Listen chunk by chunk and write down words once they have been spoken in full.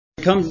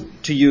Come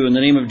to you in the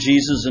name of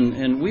Jesus,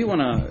 and we want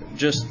to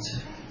just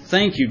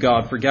thank you,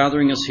 God, for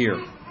gathering us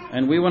here.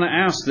 And we want to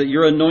ask that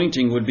your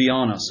anointing would be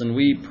on us. And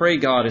we pray,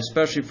 God,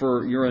 especially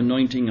for your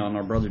anointing on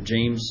our brother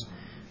James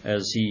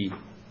as he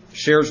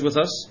shares with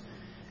us.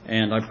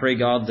 And I pray,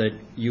 God, that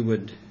you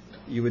would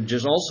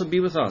just also be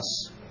with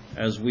us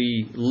as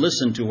we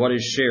listen to what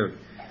is shared.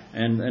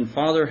 And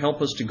Father,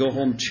 help us to go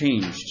home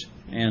changed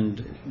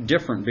and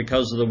different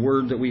because of the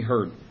word that we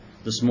heard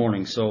this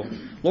morning. So,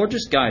 Lord,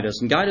 just guide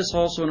us. And guide us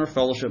also in our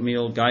fellowship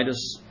meal. Guide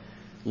us,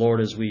 Lord,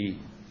 as we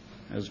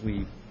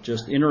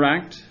just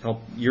interact.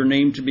 Help your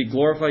name to be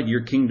glorified,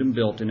 your kingdom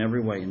built in every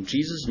way. In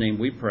Jesus' name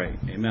we pray.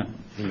 Amen.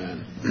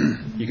 Amen.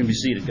 You can be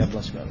seated. God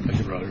bless you, brother. Thank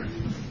you, brother.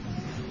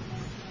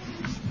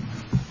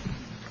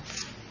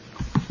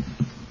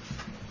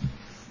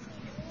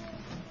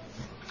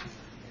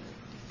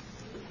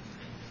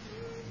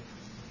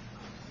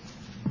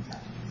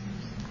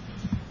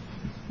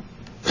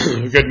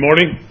 Good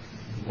morning.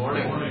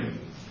 Good morning.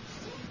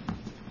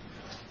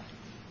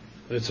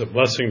 It's a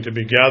blessing to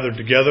be gathered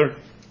together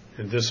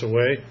in this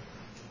way.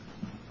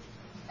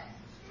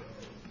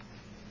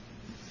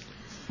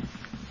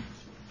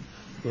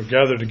 We're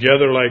gathered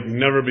together like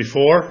never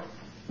before,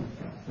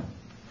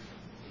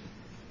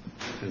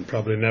 and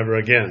probably never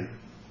again.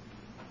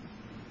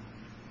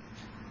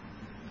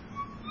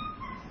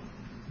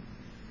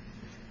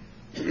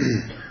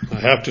 I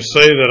have to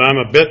say that I'm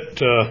a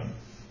bit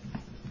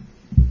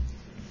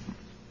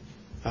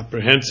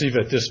apprehensive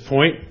at this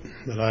point,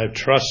 that I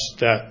trust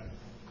that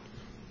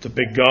the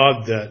big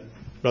God that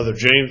Brother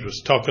James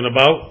was talking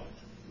about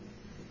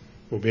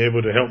will be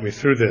able to help me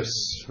through this,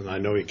 and I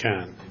know he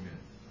can.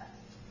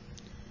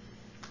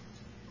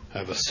 I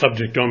have a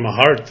subject on my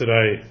heart that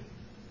I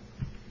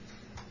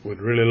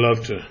would really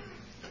love to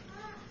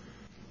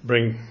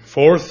bring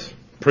forth,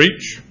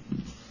 preach.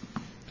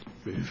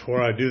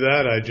 Before I do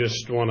that, I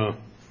just want to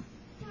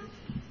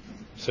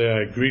say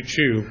I greet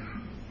you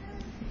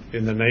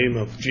in the name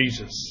of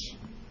Jesus.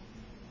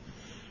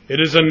 It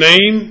is a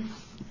name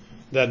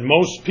that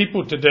most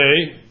people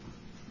today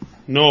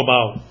know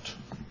about.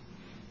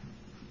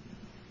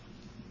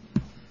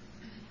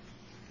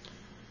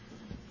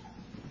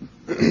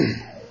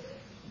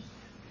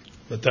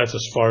 But that's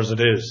as far as it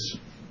is.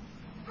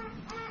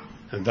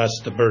 And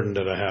that's the burden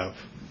that I have.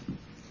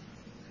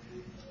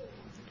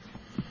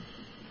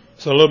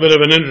 So a little bit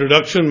of an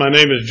introduction. My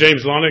name is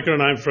James Lengacher,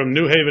 and I'm from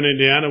New Haven,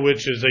 Indiana,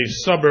 which is a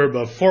suburb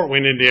of Fort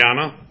Wayne,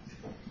 Indiana.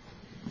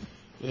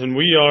 And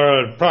we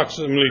are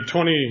approximately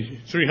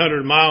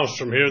 2,300 miles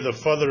from here, the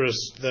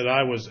furthest that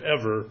I was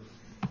ever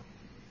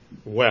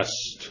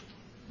west.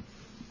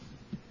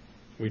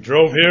 We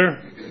drove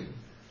here,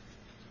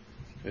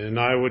 and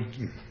I would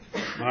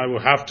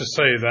have to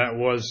say that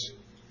was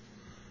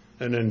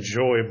an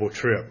enjoyable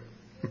trip,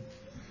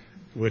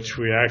 which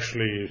we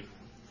actually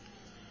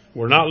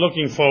were not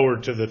looking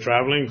forward to the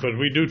traveling, because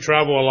we do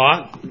travel a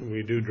lot,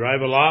 we do drive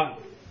a lot.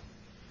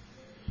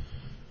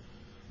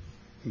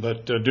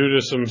 But due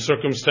to some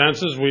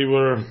circumstances, we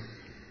were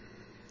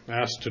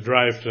asked to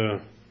drive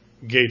to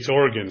Gates,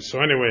 Oregon.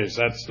 So anyways,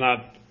 that's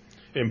not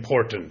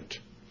important.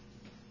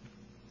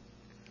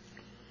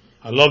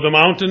 I love the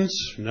mountains.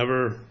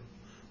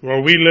 Where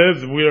we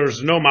live,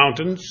 there's no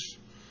mountains.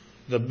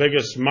 The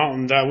biggest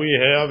mountain that we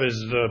have is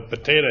the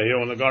potato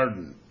hill in the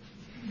garden.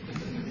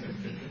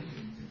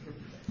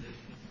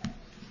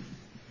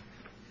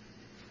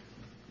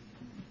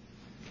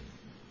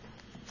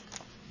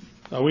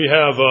 We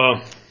have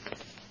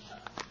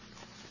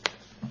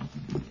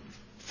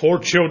 4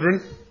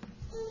 children,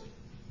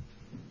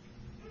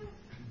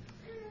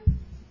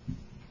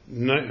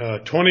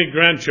 20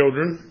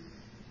 grandchildren,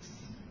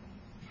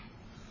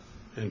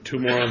 and 2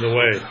 more on the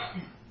way.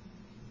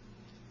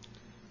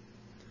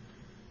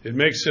 It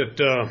makes it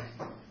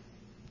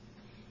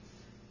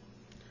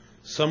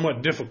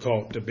somewhat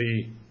difficult to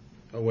be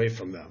away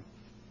from them.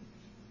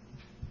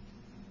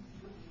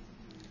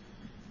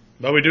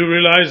 But we do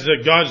realize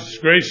that God's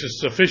grace is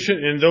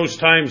sufficient in those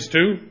times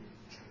too.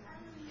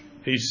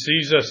 He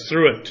sees us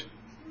through it.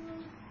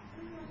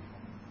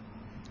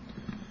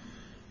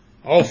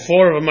 All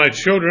 4 of my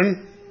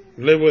children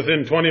live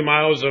within 20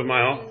 miles of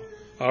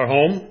our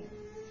home.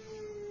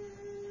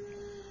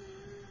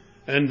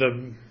 And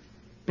the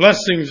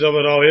blessings of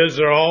it all is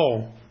they're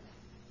all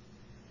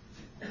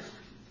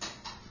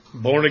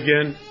born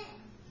again,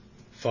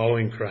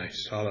 following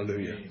Christ.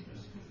 Hallelujah.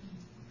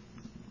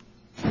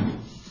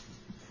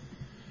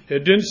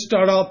 It didn't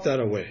start out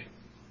that way.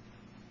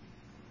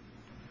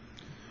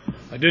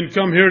 I didn't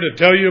come here to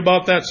tell you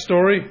about that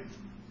story,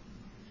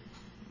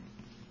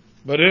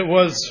 but it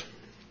was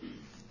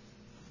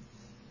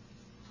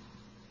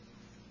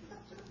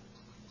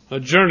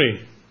a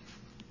journey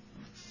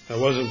that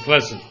wasn't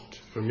pleasant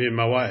for me and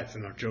my wife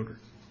and our children.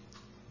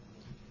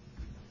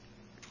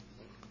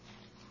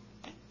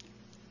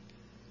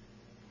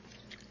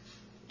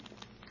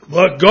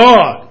 But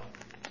God,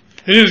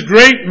 in His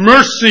great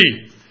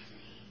mercy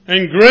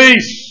and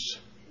grace,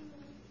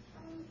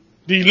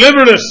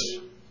 delivered us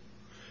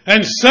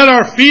and set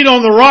our feet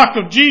on the rock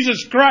of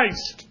Jesus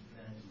Christ.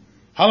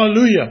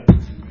 Hallelujah.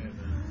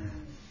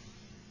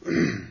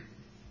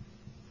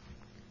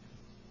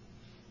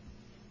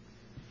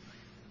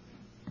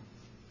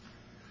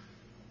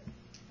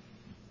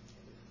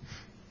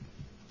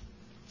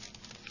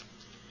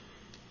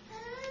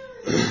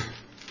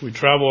 We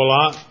travel a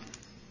lot.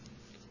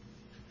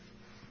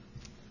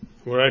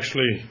 We're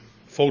actually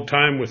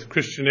full-time with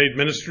Christian Aid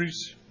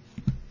Ministries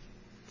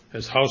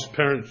as house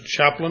parent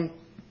chaplain.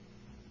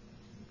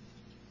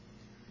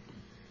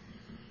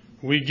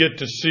 We get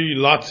to see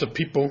lots of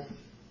people.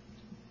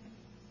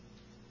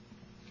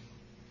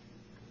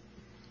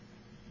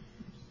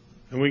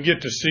 And we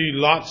get to see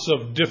lots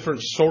of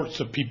different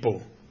sorts of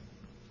people.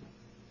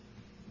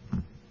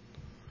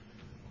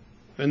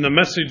 And the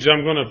message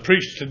I'm going to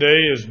preach today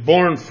is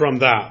born from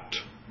that.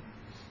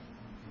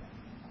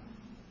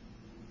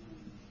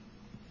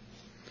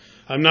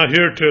 I'm not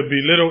here to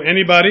belittle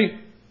anybody,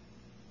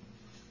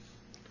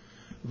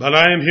 but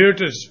I am here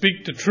to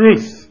speak the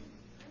truth.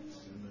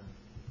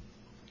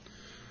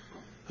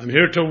 I'm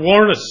here to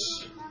warn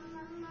us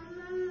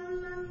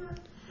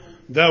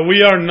that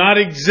we are not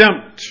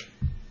exempt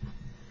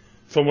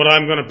from what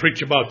I'm going to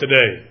preach about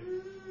today.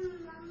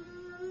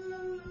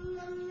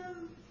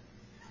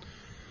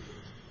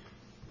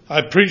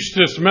 I preached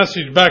this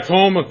message back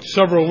home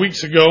several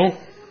weeks ago,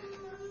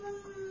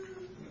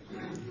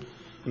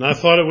 and I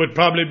thought it would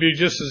probably be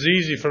just as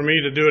easy for me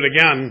to do it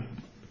again,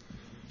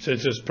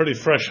 since it's pretty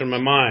fresh in my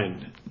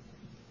mind.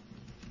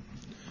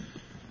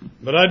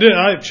 But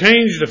I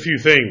changed a few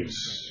things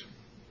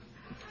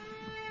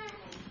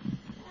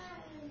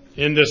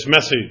in this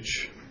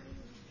message.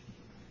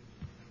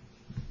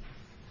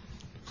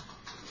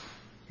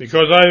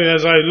 Because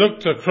as I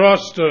looked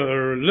across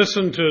or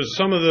listened to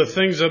some of the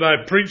things that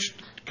I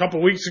preached a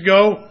couple weeks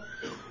ago,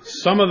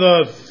 some of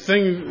the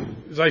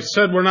things I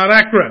said were not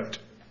accurate.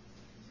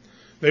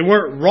 They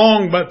weren't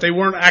wrong, but they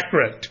weren't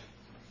accurate.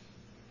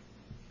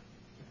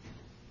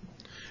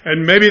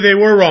 And maybe they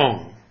were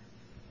wrong.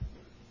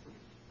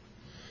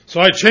 So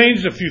I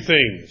changed a few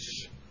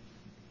things.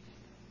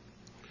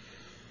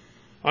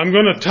 I'm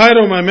going to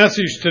title my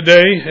message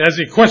today as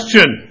a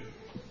question.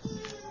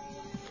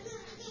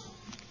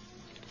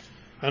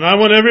 And I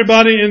want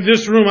everybody in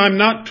this room, I'm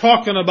not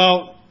talking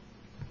about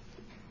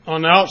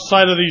on the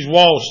outside of these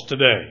walls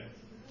today,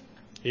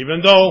 even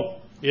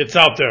though it's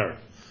out there.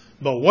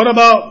 But what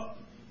about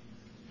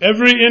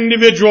every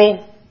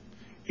individual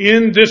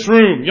in this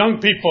room,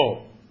 young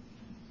people?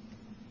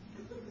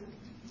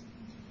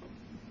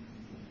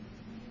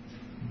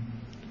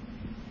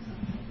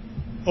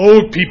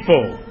 Old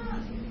people,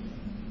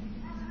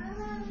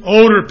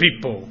 older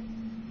people,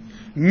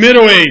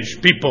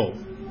 middle-aged people.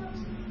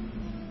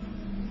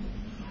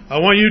 I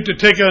want you to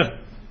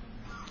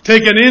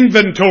take an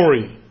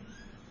inventory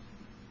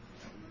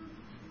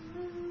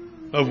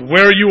of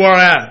where you are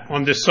at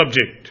on this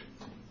subject.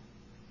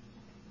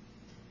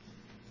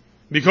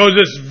 Because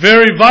it's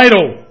very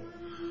vital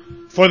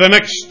for the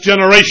next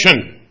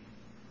generation.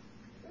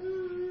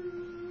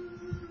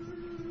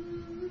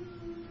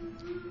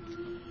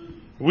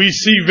 We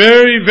see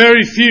very,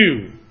 very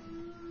few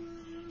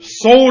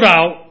sold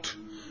out,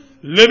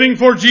 living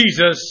for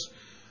Jesus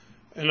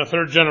in the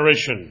third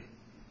generation.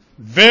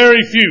 Very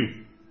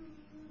few.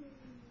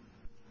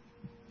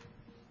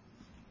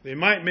 They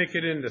might make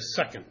it in the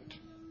second.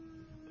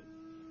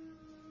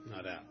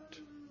 Not out.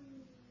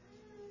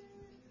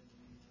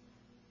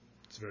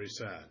 It's very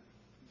sad.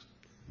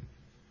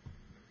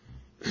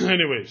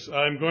 Anyways,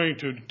 I'm going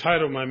to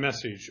title my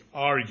message,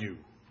 Are You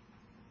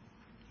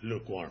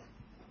Lukewarm?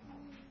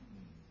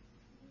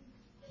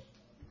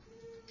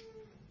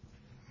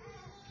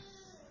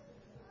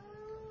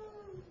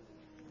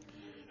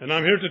 And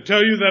I'm here to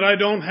tell you that I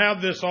don't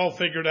have this all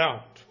figured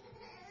out.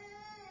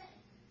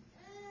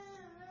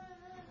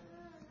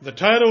 The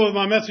title of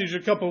my message a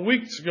couple of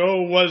weeks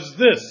ago was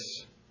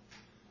this: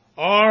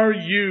 Are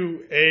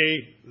you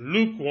a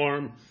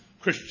lukewarm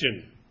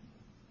Christian?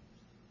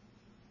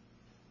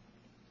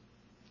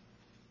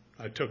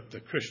 I took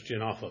the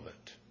Christian off of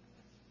it.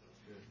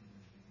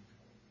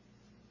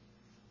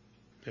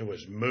 It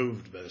was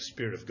moved by the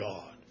Spirit of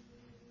God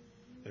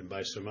and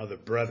by some other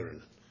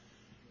brethren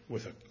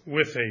with a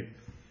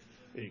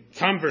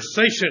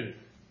conversation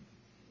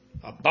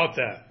about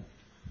that.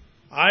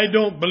 I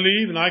don't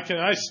believe, and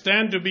I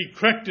stand to be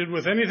corrected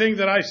with anything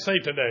that I say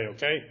today,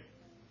 okay?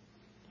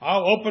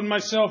 I'll open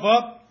myself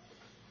up.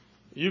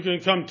 You can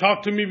come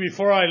talk to me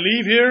before I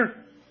leave here,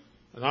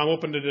 and I'm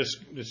open to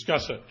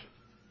discuss it.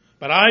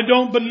 But I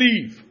don't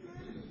believe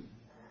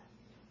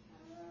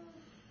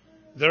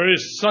there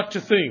is such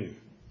a thing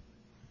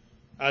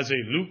as a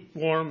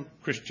lukewarm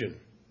Christian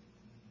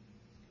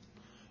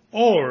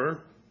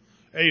or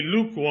a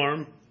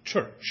lukewarm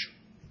church.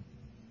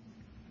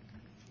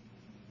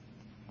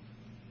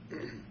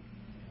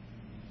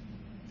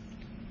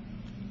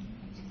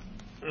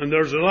 And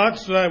there's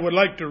lots that I would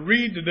like to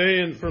read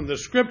today and from the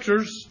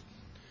Scriptures,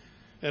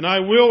 and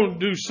I will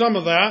do some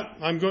of that.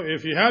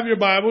 If you have your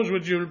Bibles,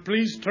 would you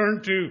please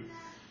turn to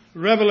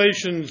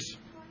Revelation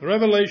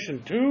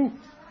 2?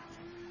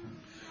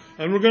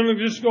 And we're going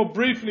to just go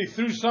briefly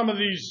through some of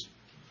these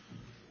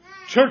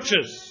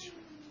churches.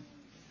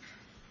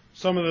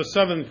 Some of the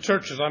 7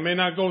 churches. I may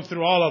not go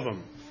through all of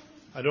them.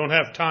 I don't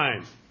have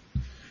time.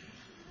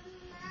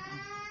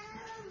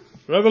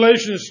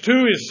 Revelations 2,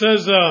 it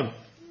says,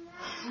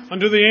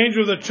 unto the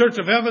angel of the church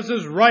of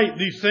Ephesus, write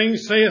these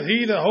things, saith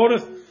he that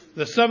holdeth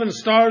the 7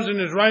 stars in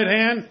his right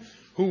hand,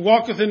 who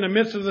walketh in the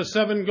midst of the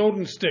 7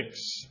 golden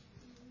sticks.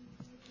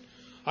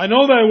 I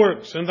know thy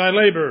works, and thy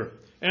labor,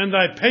 and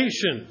thy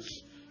patience,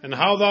 and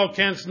how thou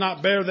canst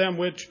not bear them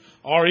which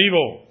are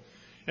evil.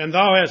 And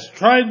thou hast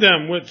tried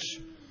them which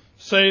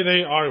say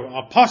they are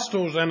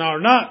apostles and are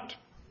not,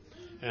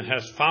 and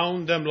hast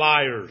found them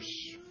liars.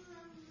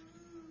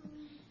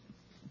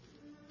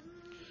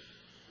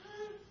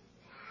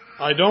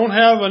 I don't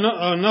have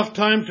enough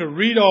time to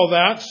read all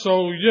that,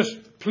 so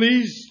just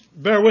please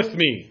bear with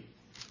me.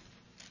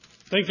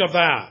 Think of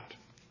that.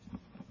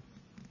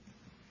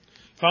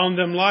 Found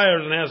them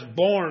liars, and has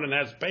borne, and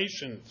has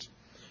patience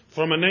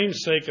from a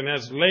namesake, and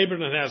has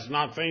labored, and has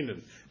not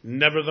fainted.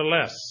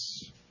 Nevertheless,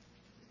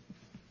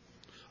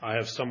 I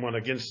have someone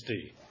against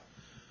thee.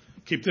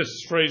 Keep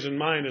this phrase in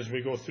mind as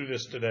we go through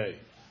this today.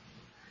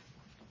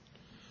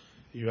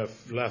 You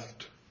have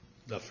left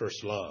the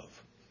first love.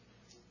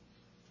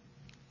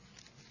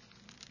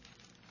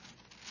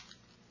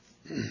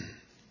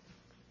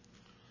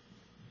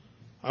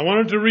 I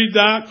wanted to read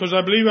that because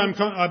I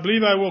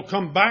believe I will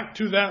come back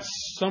to that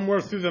somewhere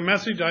through the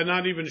message. I'm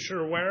not even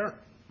sure where.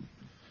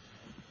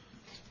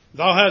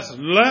 Thou hast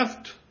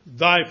left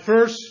thy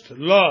first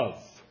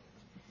love.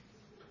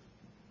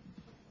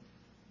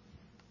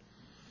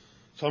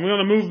 So I'm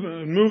going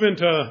to move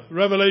into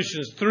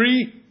Revelation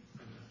 3,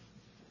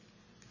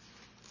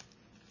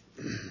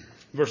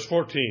 verse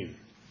 14.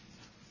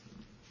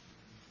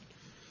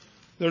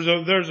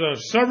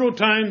 There's several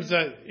times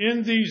that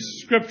in these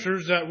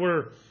scriptures that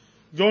we're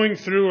going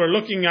through or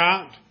looking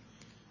at,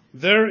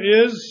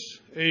 there is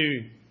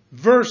a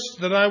verse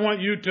that I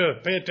want you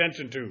to pay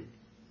attention to.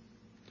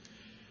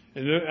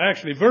 And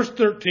actually, verse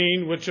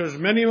 13, which there's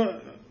many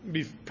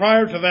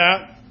prior to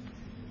that,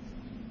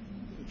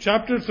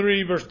 chapter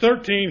 3, verse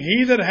 13,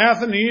 he that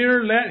hath an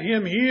ear, let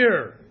him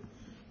hear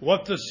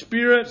what the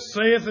Spirit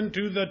saith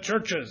unto the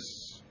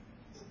churches.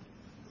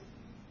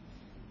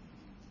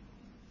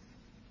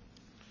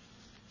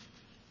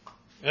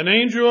 An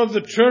angel of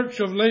the church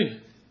of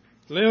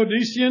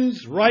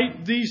Laodiceans,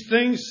 write these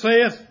things,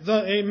 saith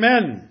the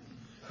Amen,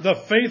 the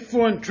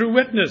faithful and true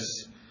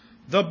witness,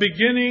 the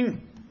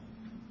beginning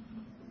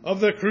of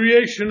the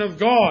creation of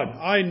God.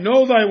 I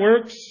know thy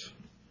works,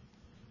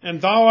 and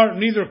thou art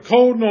neither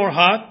cold nor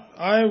hot.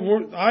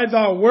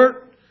 Thou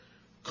wert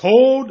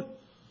cold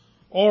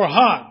or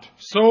hot.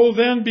 So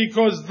then,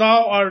 because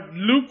thou art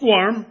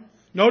lukewarm,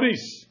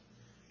 notice,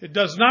 it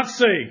does not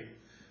say,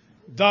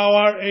 thou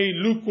art a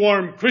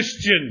lukewarm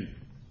Christian.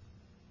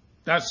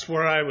 That's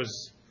where I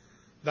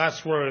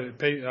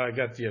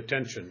got the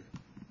attention.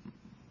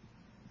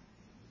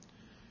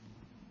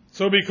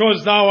 So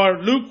because thou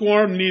art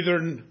lukewarm,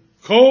 neither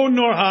cold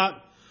nor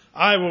hot,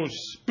 I will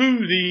spew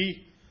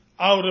thee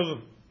out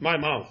of my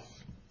mouth.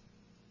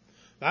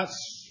 That's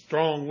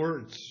strong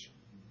words.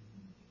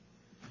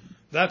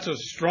 That's a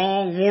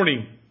strong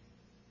warning.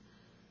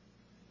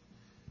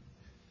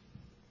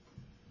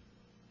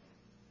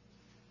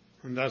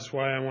 And that's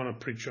why I want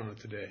to preach on it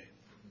today.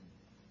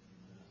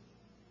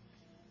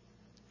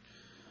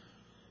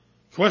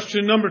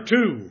 Question number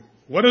 2.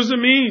 What does it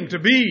mean to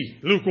be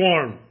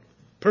lukewarm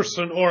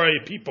person or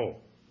a people?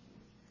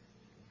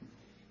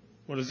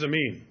 What does it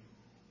mean?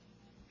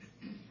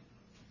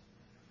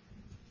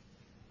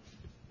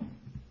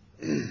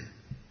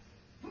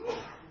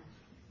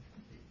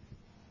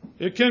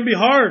 It can be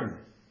hard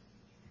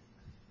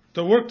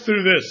to work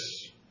through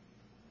this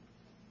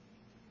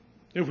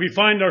if we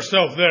find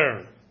ourselves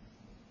there.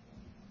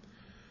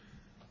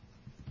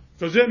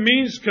 Because it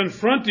means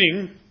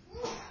confronting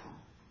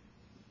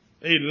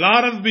a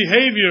lot of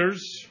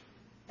behaviors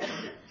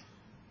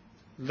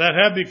that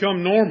have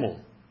become normal.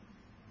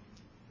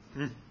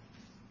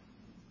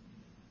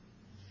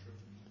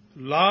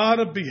 A lot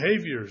of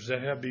behaviors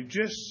that have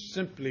just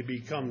simply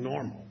become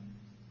normal.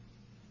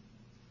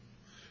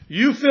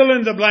 You fill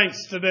in the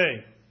blanks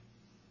today.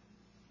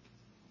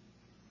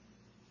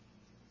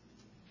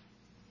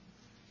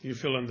 You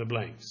fill in the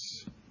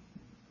blanks.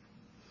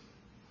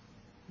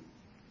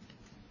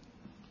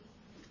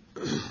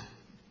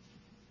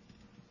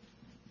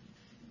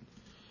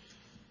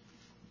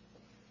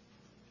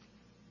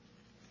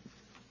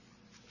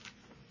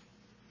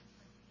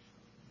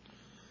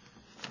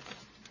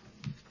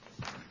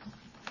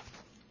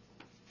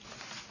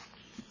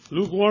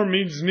 Lukewarm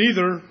means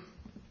neither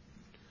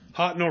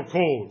hot nor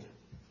cold.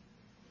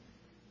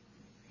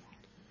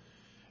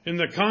 In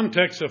the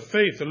context of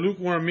faith, the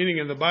lukewarm meaning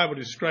in the Bible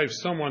describes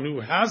someone who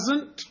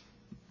hasn't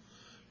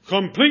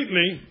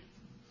completely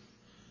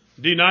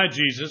denied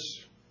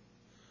Jesus,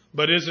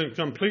 but isn't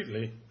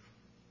completely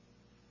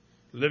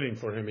living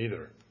for Him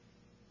either.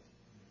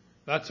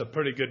 That's a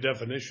pretty good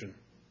definition.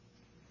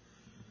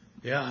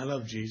 Yeah, I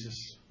love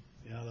Jesus.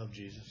 Yeah, I love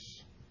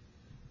Jesus.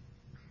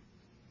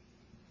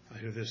 I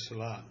hear this a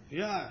lot.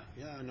 Yeah,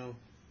 I know.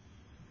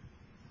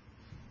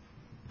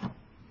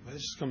 But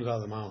this just comes out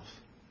of the mouth.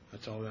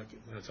 That's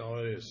all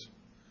it is.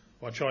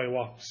 Watch how he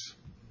walks.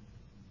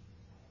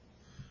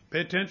 Pay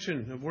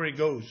attention of where he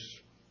goes.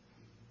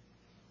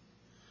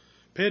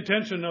 Pay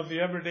attention of the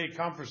everyday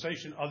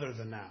conversation other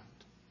than that.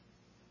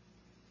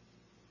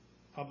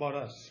 How about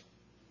us?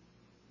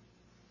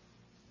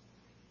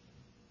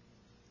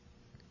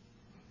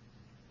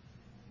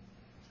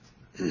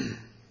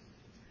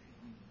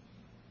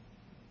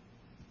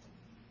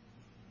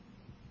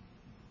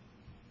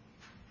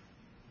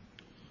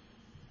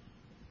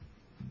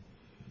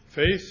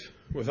 Faith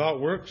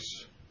without works,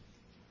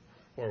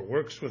 or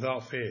works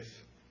without faith.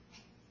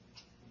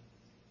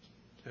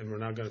 And we're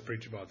not going to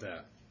preach about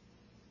that.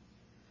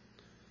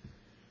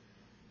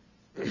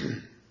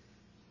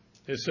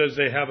 It says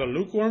they have a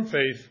lukewarm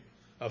faith,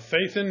 a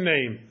faith in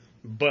name,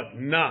 but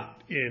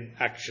not in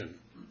action.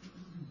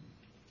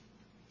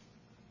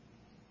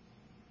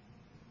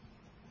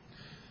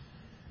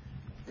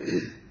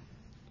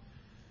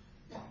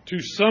 To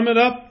sum it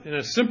up in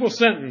a simple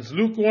sentence,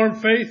 lukewarm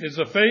faith is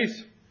a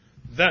faith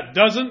that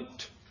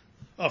doesn't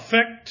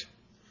affect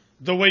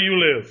the way you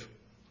live.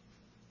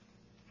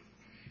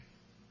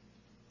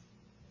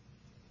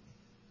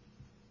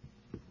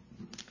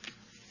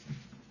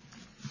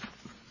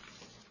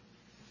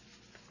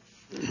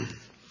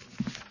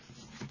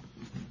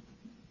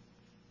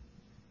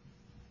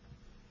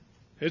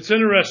 It's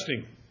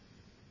interesting.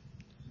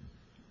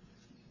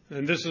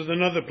 And this is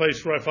another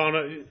place where I found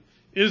out.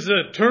 Is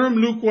the term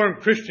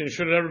lukewarm Christian,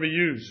 should it ever be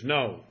used?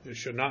 No, it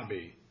should not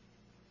be.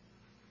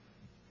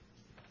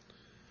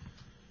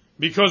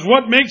 Because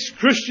what makes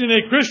Christian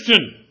a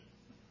Christian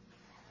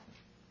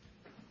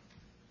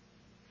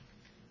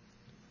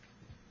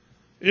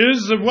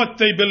is what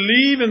they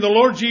believe in the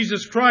Lord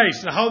Jesus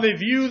Christ and how they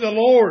view the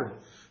Lord,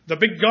 the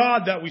big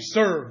God that we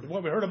serve,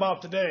 what we heard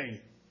about today.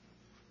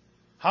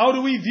 How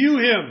do we view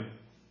Him?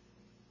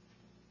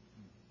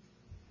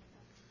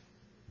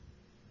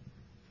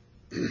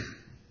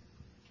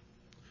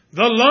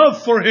 The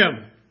love for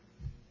Him.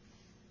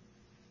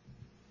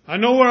 I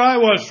know where I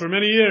was for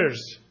many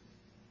years.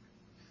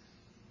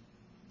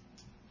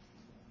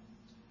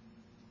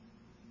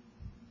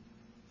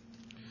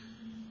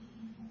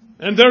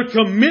 And their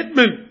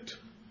commitment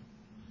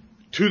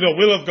to the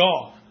will of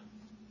God.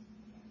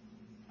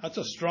 That's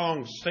a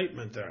strong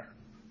statement there.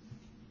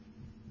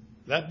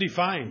 That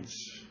defines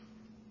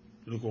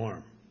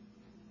lukewarm.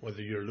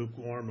 Whether you're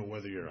lukewarm or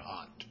whether you're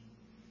hot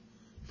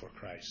for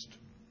Christ.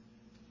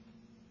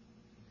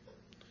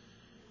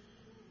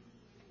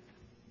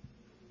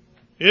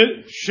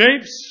 It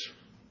shapes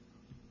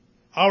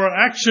our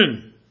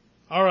action,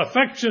 our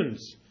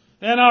affections,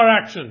 and our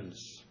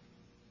actions.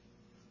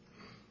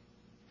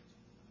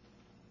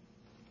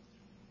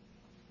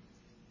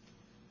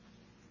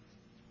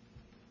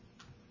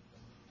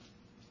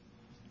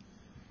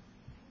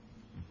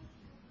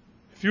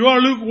 If you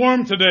are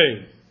lukewarm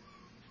today,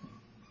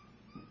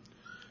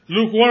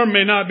 lukewarm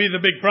may not be the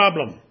big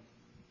problem.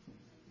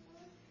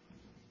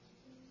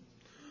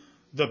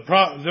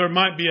 There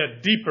might be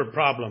a deeper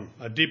problem,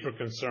 a deeper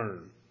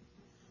concern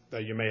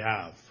that you may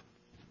have.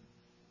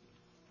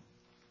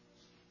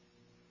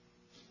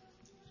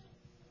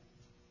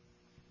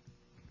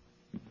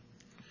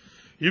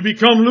 You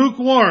become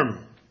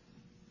lukewarm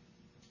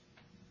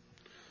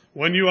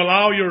when you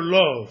allow your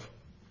love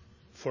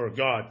for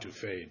God to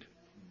fade.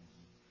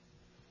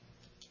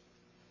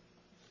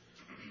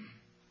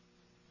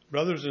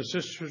 Brothers and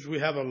sisters, we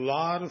have a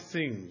lot of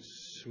things.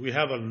 We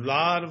have a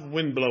lot of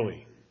wind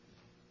blowing.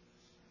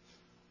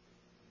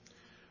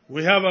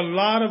 We have a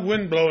lot of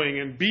wind blowing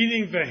and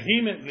beating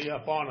vehemently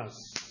upon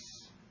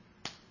us.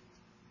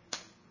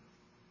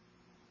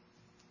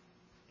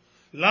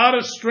 A lot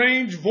of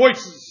strange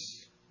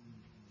voices.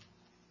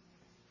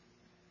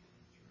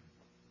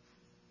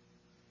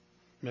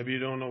 Maybe you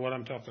don't know what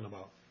I'm talking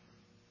about.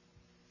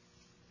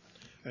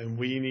 And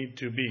we need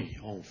to be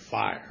on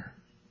fire.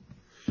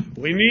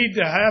 We need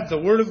to have the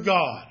Word of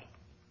God.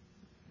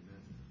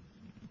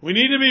 We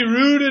need to be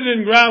rooted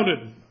and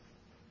grounded.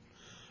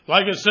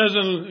 Like it says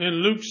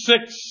in Luke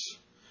 6,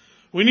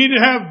 we need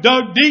to have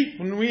dug deep.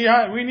 And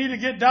we need to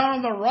get down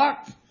on the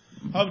rock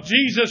of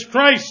Jesus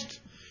Christ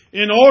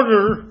in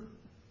order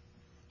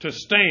to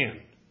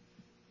stand.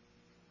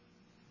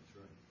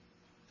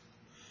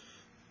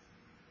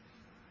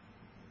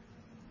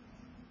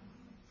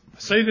 I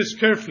say this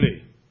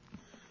carefully,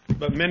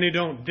 but many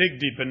don't dig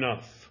deep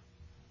enough.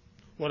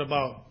 What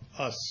about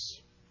us?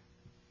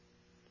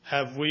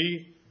 Have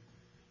we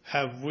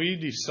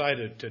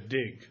decided to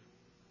dig?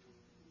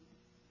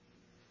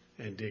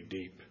 And dig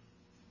deep.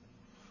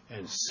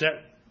 And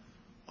set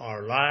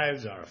our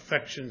lives, our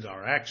affections,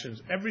 our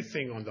actions,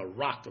 everything on the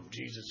rock of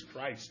Jesus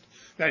Christ.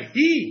 That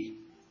He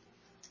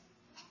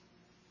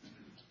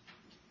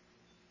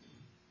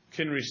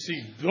can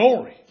receive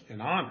glory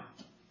and honor.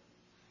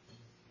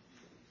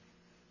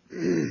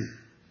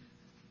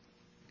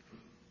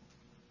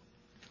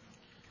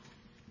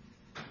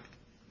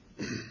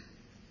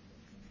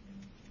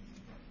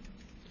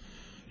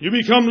 You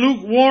become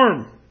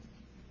lukewarm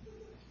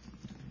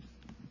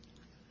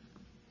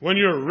when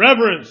your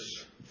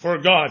reverence for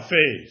God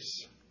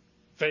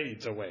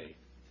fades away.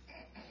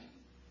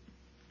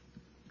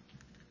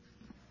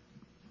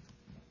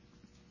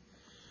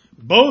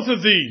 Both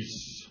of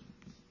these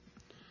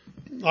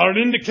are an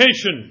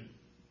indication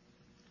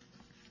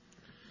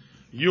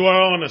you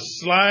are on a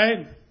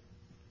slide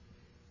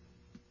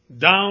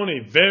down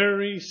a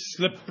very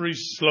slippery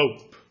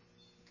slope.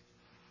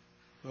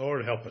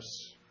 Lord, help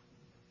us.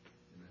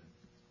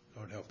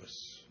 Lord, help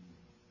us.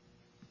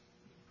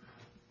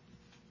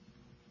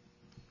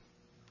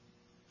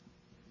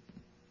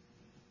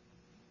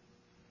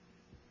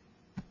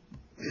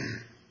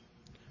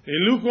 A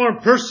lukewarm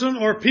person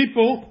or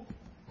people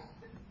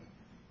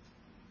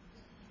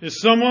is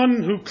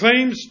someone who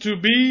claims to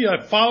be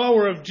a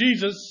follower of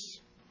Jesus,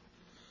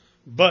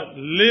 but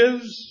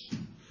lives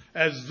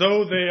as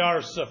though they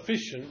are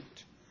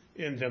sufficient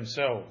in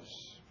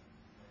themselves.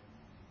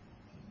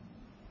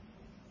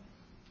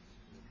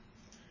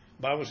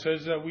 The Bible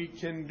says that we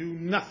can do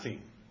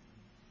nothing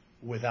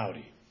without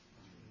Him.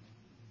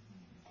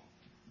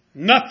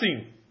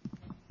 Nothing.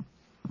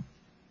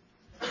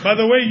 By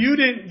the way, you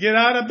didn't get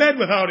out of bed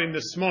without Him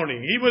this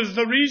morning. He was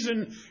the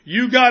reason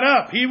you got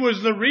up. He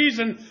was the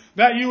reason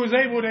that you was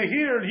able to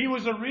hear. And He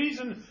was the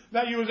reason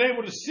that you was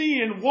able to see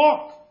and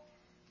walk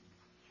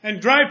and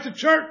drive to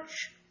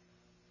church.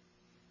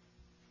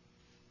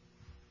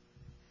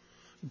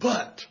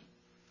 But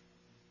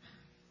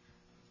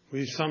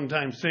we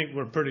sometimes think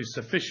we're pretty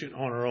sufficient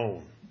on our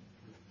own.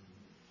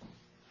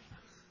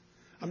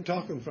 I'm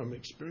talking from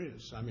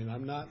experience. I mean,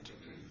 I'm not.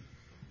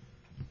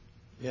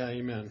 Yeah,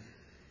 amen.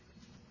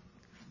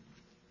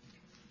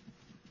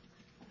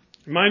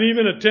 You might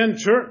even attend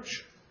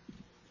church.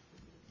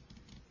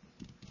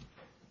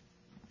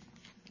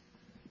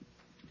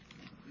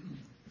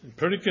 And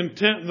pretty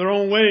content in their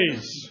own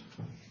ways.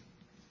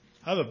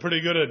 I have a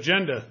pretty good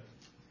agenda.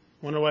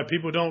 Wonder why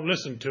people don't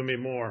listen to me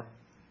more.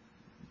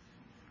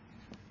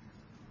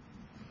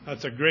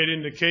 That's a great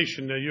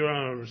indication that you're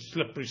on a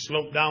slippery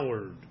slope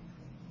downward.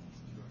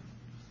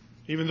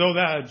 Even though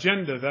that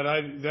agenda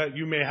that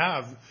you may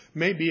have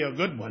may be a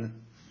good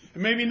one.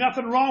 There may be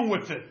nothing wrong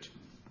with it.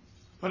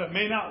 But it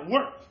may not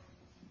work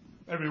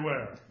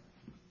everywhere.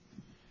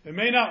 It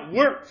may not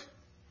work.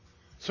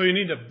 So you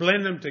need to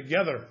blend them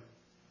together.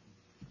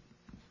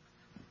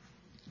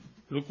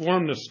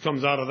 Lukewarmness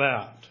comes out of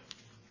that.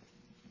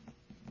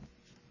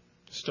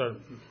 Start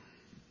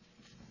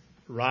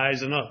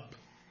rising up.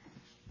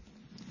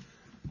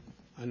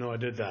 I know I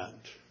did that.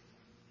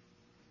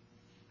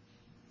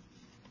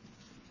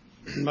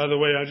 By the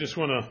way, I just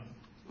want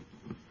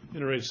to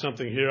iterate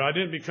something here. I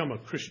didn't become a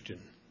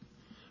Christian.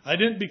 I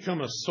didn't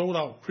become a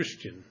sold-out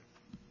Christian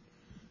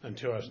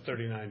until I was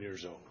 39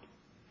 years old.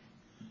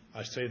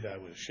 I say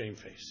that with a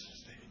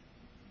shamefaced.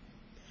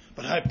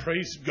 But I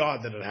praise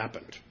God that it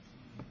happened.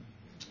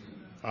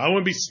 I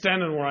wouldn't be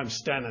standing where I'm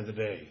standing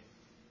today.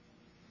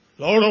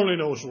 Lord only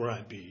knows where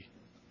I'd be.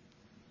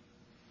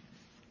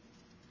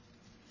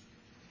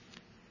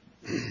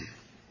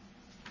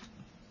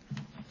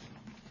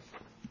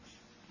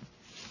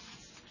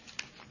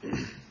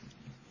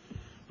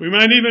 We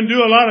might even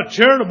do a lot of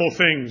charitable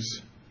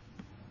things,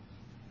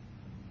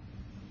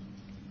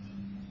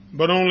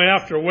 but only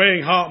after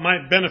weighing how it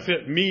might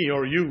benefit me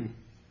or you.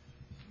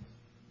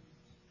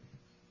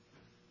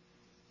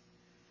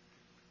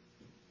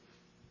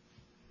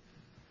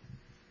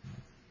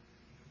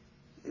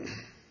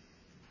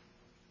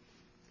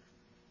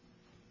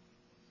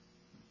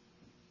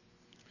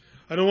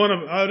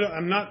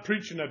 I'm not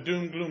preaching a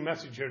doom gloom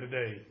message here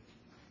today.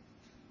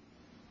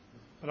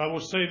 But I will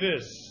say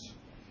this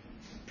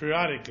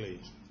periodically.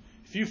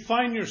 If you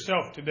find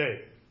yourself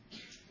today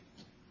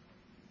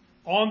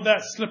on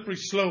that slippery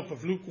slope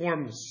of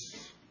lukewarmness,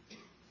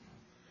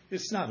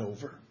 it's not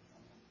over.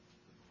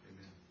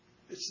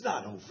 It's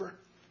not over.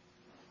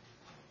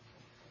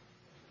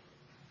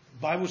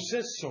 The Bible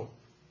says so.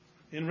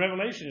 In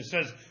Revelation it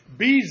says,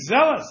 be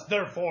zealous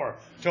therefore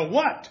to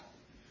what?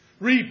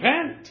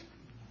 Repent.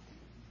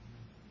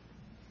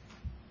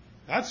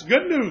 That's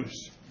good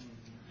news.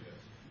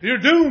 You're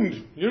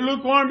doomed. You're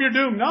lukewarm, you're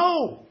doomed.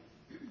 No.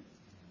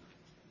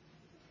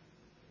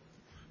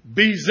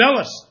 Be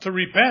zealous to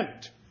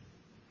repent.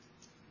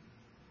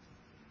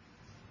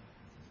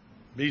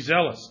 Be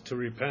zealous to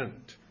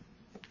repent.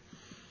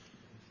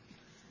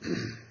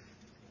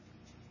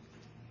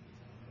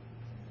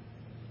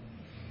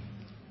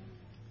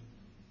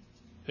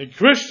 A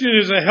Christian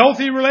is a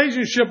healthy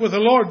relationship with the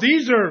Lord.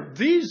 These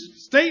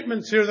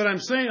statements here that I'm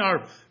saying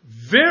are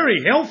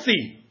very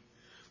healthy.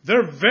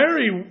 They're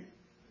very,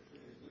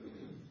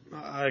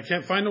 I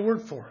can't find a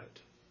word for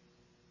it.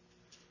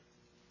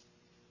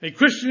 A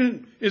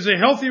Christian is a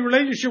healthy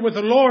relationship with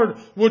the Lord,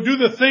 will do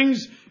the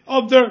things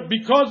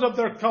because of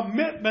their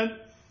commitment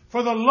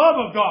for the love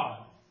of God.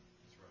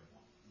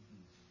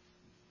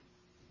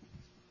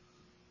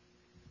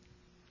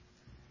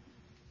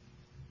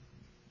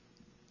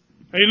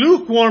 A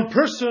lukewarm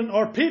person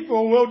or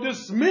people will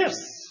dismiss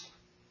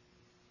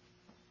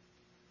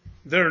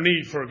their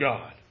need for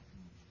God.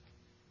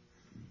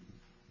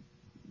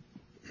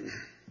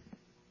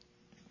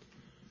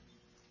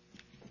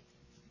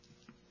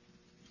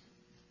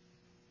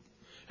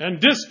 and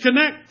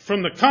disconnect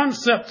from the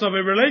concepts of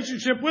a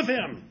relationship with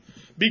Him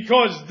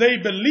because they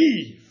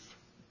believe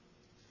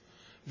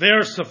they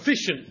are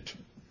sufficient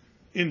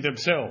in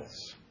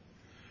themselves.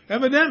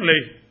 Evidently,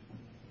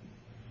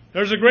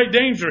 there's a great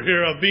danger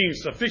here of being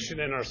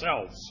sufficient in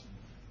ourselves.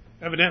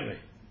 Evidently.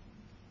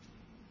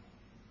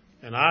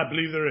 And I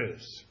believe there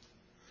is.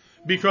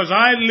 Because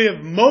I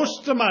live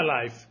most of my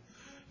life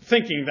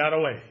thinking that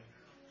way.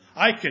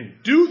 I can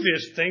do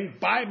this thing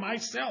by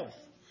myself.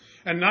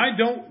 And I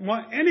don't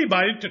want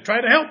anybody to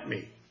try to help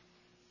me.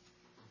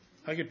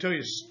 I can tell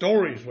you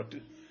stories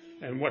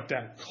what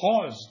that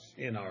caused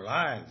in our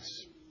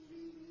lives.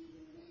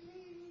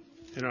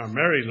 In our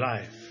married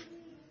life.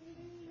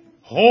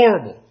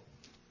 Horrible.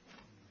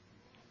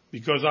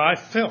 Because I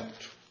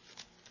felt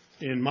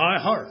in my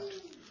heart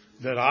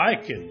that I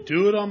can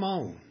do it on my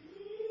own.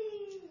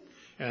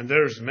 And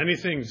there's many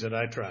things that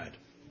I tried.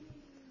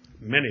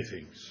 Many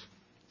things.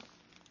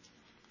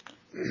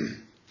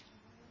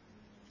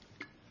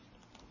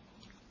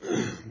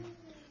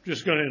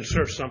 Just going to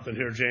insert something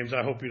here, James.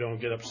 I hope you don't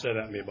get upset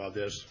at me about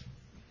this.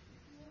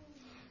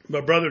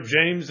 But Brother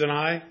James and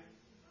I,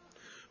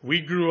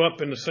 we grew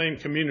up in the same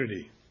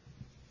community.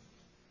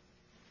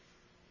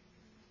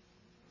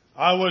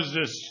 I was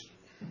this,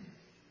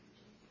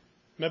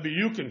 maybe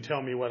you can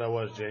tell me what I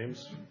was,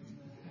 James.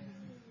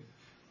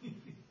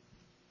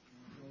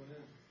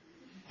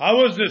 I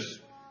was this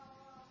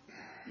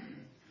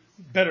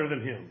better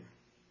than him.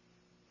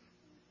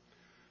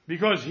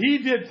 Because he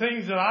did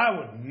things that I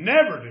would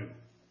never do.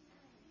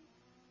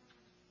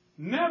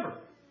 Never.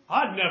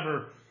 I'd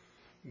never.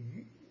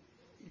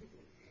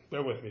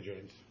 Bear with me,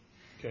 James.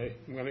 Okay?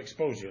 I'm going to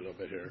expose you a little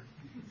bit here.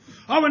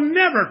 I would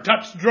never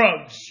touch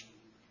drugs.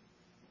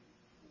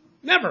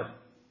 Never.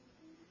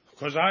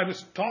 Because I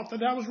was taught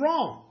that was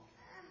wrong.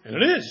 And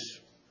it is.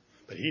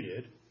 But he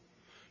did.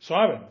 So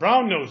I would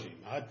brown-nose him.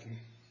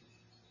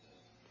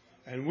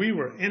 And we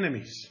were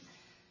enemies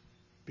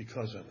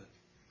because of it.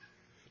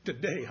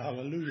 Today,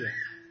 hallelujah,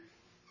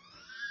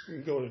 we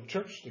can go to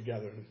church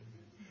together.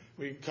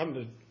 We can come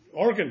to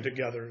organ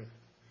together.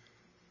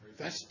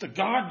 That's the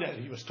God that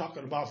he was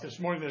talking about this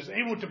morning that is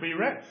able to be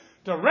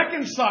to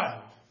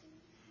reconcile,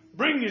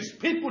 bring his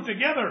people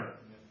together.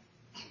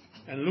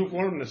 And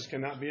lukewarmness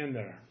cannot be in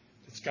there.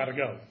 It's got to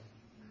go.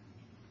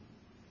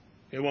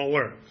 It won't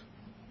work.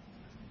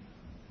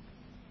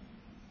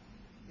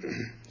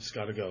 It's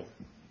got to go.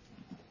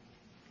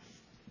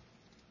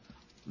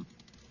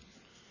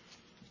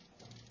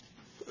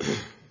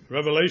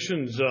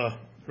 Revelation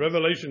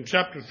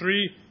chapter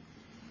 3,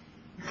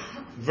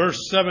 verse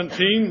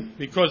 17.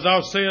 Because thou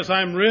sayest,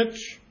 I am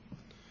rich,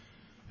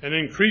 and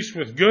increase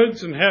with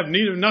goods, and have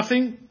need of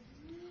nothing,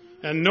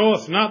 and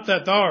knoweth not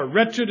that thou art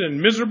wretched,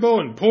 and miserable,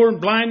 and poor, and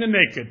blind, and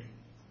naked.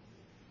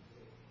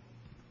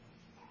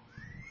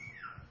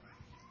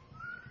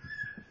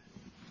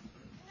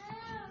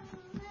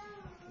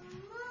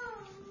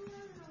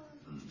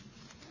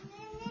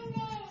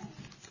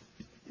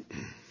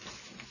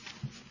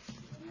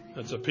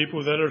 That's the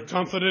people that are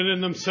confident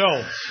in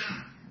themselves.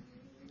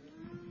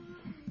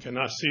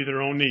 Cannot see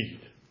their own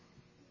need.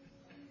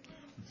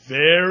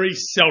 Very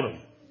seldom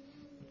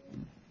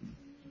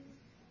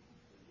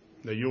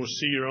that you'll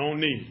see your own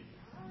need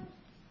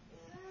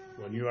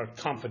when you are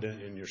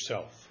confident in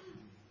yourself.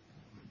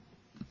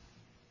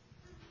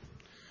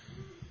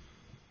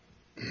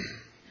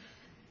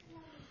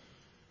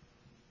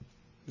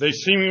 They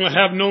seem to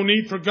have no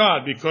need for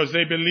God because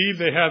they believe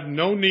they have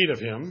no need of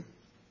Him.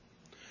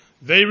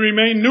 They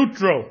remain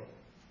neutral.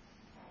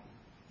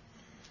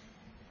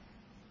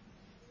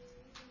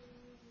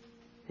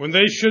 When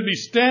they should be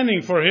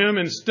standing for Him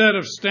instead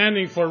of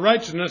standing for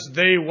righteousness,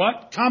 they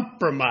what?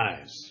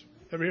 Compromise.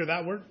 Ever hear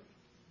that word?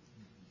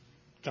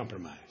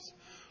 Compromise.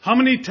 How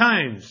many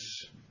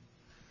times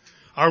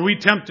are we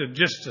tempted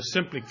just to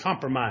simply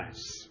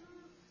compromise?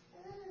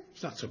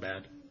 It's not so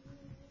bad.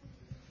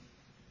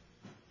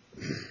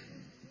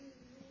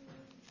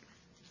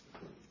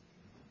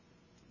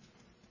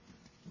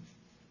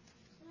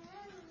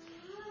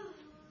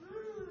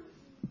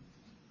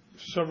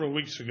 Several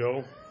weeks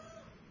ago,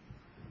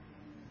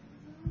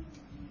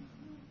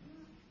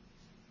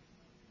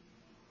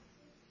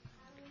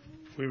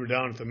 we were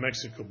down at the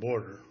Mexico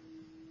border.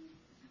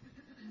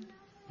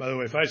 By the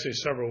way, if I say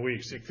several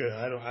weeks,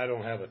 I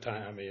don't have a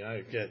time. I mean,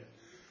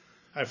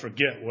 I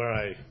forget where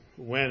I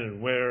went and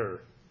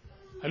where.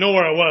 I know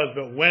where I was,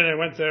 but when I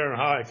went there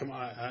and how I come,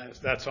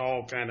 that's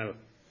all kind of.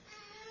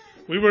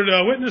 We were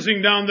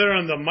witnessing down there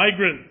on the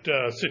migrant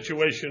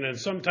situation, and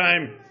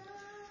sometime.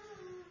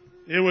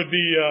 It would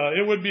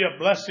be a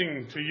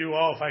blessing to you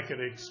all if I could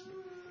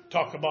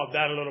talk about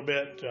that a little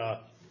bit,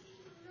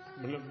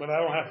 but I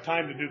don't have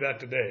time to do that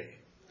today.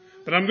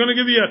 But I'm going to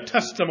give you a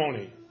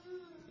testimony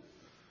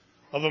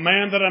of a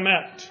man that I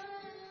met.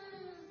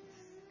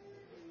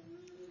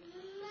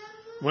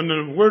 When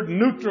the word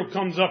neutral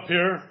comes up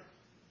here,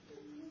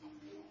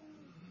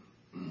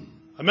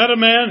 I met a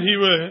man, he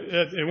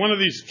was in one of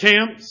these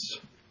camps,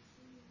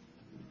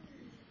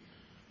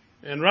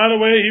 And right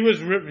away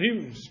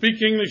he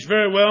speak English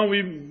very well.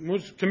 We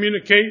was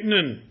communicating,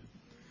 and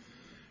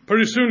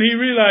pretty soon he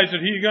realized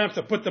that he got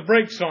to put the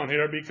brakes on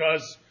here,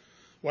 because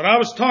what I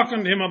was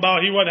talking to him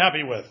about, he wasn't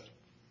happy with.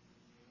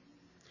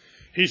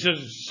 He says,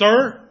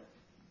 "Sir,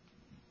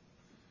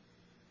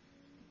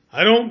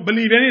 I don't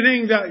believe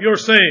anything that you're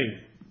saying."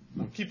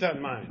 Now, keep that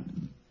in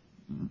mind.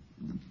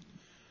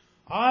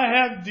 I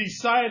have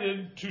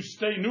decided to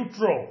stay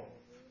neutral.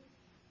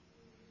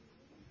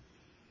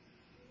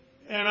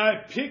 And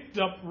I picked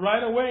up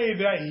right away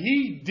that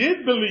he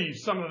did believe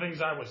some of the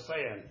things I was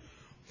saying.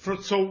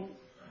 So,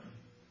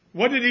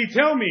 what did he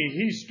tell me?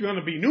 He's going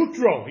to be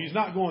neutral. He's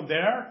not going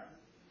there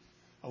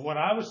of what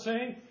I was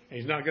saying. And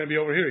he's not going to be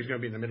over here. He's going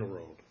to be in the middle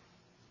road.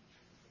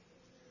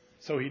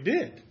 So he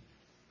did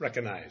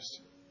recognize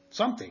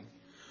something.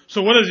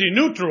 So what is he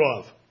neutral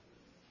of?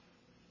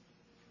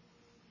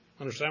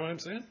 Understand what I'm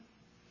saying?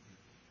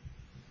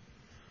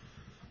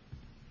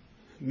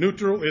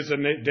 Neutral is a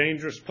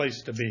dangerous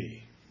place to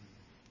be.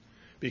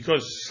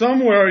 Because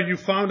somewhere you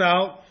found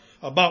out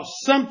about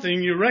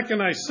something, you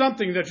recognize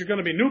something that you're going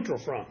to be neutral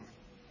from.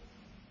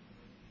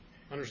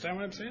 Understand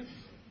what I'm saying?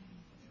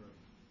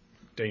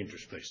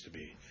 Dangerous place to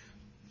be.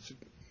 It's a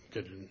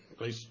good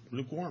place,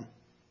 lukewarm.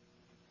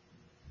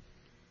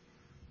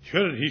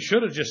 He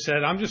should have just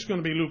said, "I'm just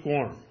going to be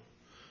lukewarm.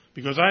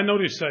 Because I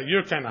noticed that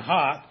you're kind of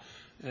hot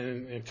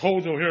and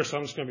cold over here, so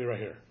I'm just going to be right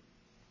here."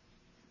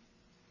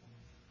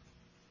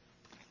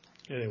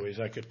 Anyways,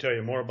 I could tell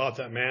you more about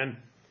that man.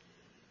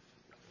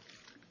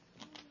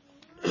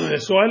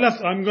 So I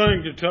left. I'm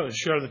going to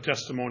share the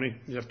testimony.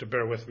 You have to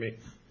bear with me.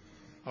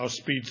 I'll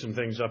speed some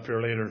things up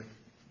here later.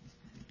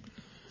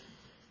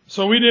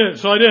 So we did.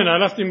 So I did. I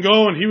left him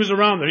go, and he was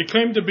around there. He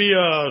claimed to be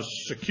a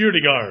security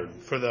guard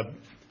for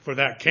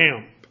that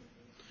camp.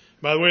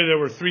 By the way, there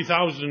were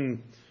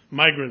 3,000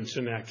 migrants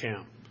in that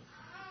camp.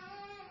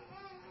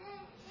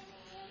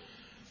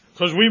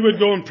 Because we would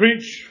go and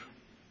preach,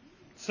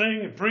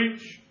 sing and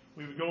preach.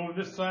 We would go on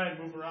this side,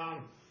 move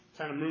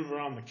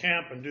around the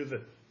camp, and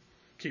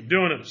keep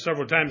doing it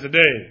several times a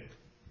day.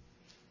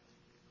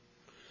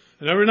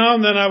 And every now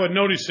and then I would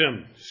notice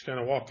him, just kind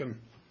of walking.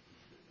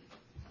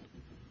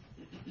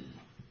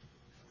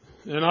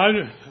 And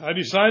I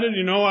decided,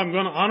 I'm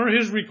going to honor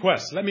his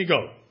request. Let me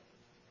go.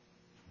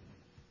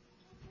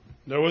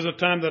 There was a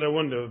time that I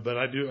wouldn't have, but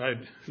I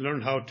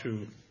learned how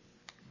to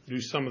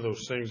do some of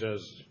those things as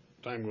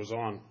time goes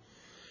on.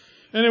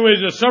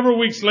 Anyways, several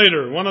weeks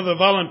later, one of the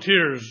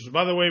volunteers,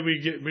 by the way,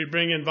 we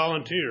bring in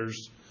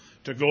volunteers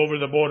to go over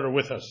the border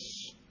with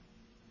us,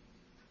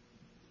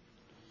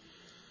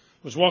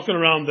 was walking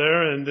around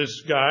there, and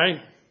this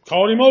guy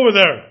called him over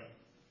there.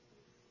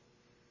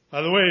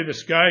 By the way,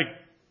 this guy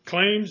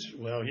claims,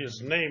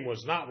 his name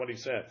was not what he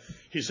said.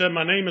 He said,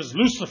 "My name is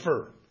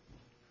Lucifer."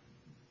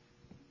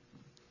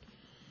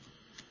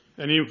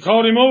 And he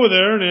called him over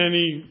there, and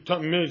he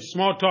made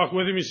small talk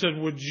with him. He said,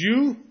 "Would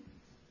you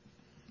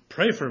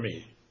pray for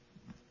me?"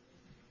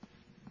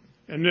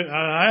 And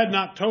I had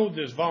not told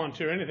this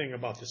volunteer anything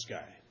about this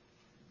guy.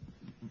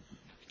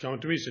 He came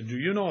to me and said, "Do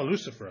you know a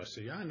Lucifer?" I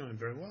said, "Yeah, I know him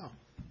very well."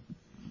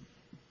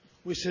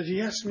 We said,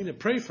 "He asked me to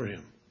pray for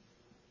him."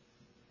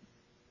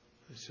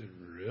 I said,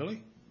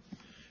 "Really?"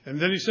 And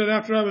then he said,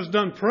 after I was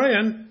done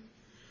praying,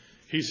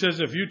 he says,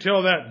 "If you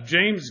tell that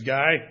James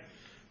guy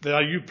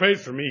that you prayed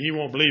for me, he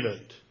won't believe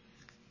it."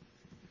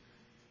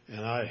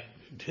 And I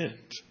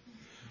didn't.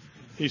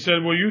 He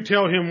said, "Will you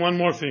tell him one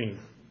more thing?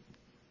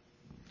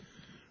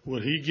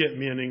 Will he get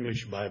me an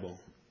English Bible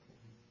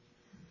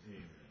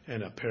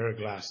and a pair of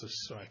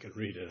glasses so I could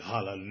read it?"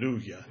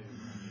 Hallelujah.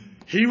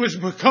 He was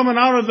coming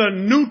out of the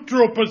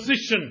neutral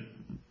position.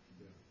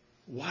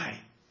 Why?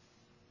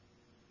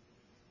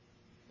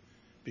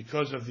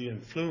 Because of the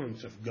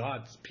influence of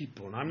God's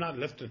people. And I'm not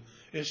lifting,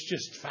 it's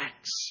just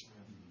facts.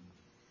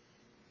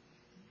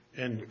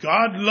 And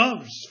God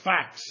loves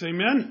facts.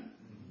 Amen?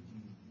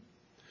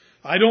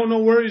 I don't know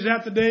where he's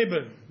at today,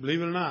 but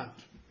believe it or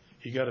not,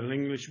 he got an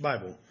English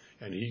Bible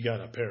and he got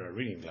a pair of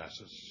reading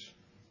glasses.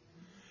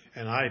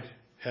 And I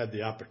had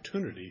the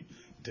opportunity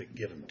to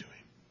give them to him.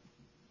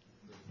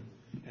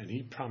 And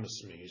he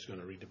promised me he's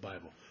going to read the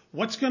Bible.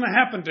 What's going to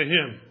happen to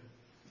him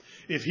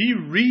if he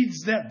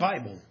reads that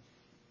Bible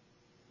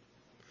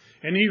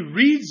and he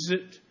reads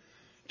it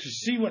to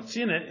see what's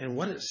in it and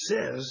what it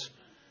says?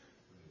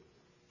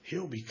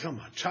 He'll become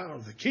a child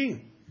of the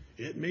King.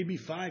 It may be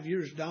 5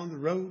 years down the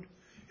road.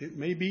 It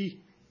may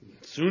be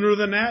sooner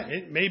than that.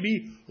 It may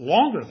be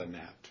longer than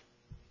that.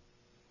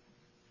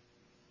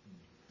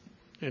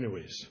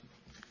 Anyways,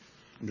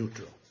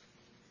 neutral.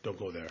 Don't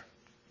go there.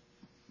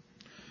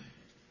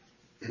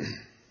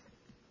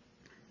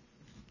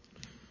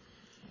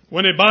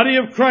 When a body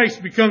of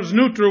Christ becomes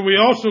neutral, we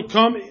also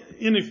become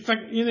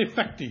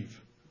ineffective.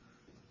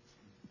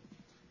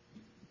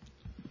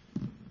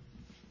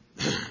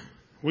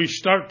 We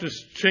start to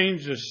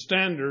change the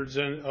standards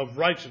of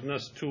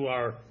righteousness to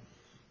our...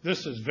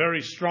 This is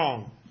very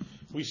strong.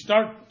 We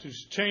start to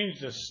change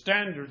the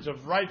standards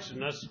of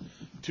righteousness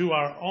to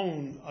our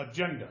own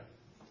agenda.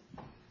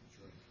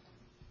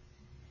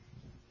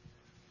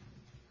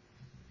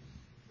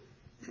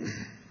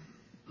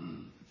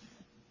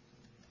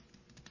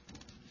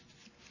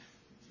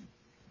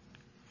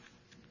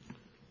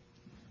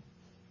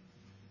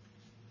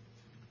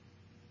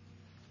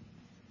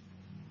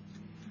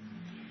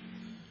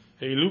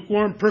 A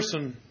lukewarm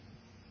person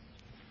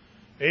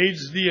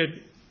aids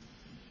the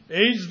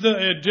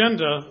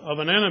agenda of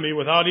an enemy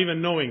without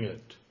even knowing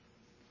it.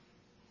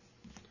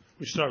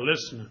 We start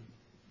listening.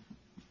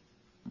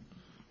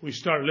 We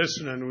start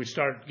listening and we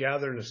start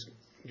gathering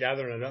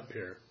it up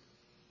here.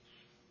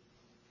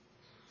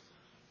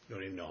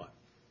 Don't even know it.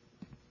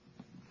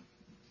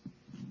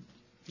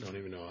 Don't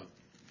even know it.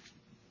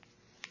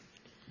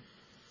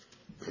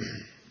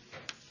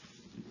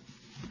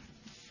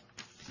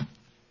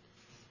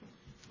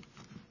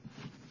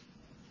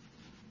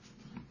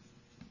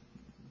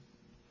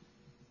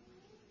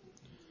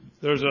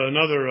 There's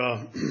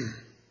another,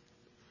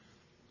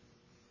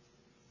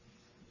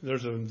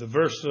 the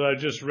verse that I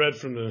just read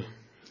from the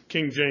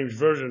King James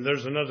Version.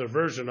 There's another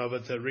version of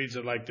it that reads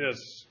it like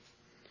this.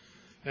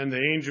 And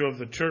the angel of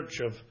the church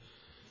of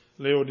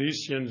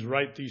Laodiceans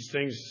write these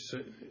things,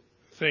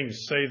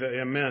 say the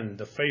Amen,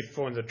 the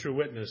faithful and the true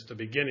witness, the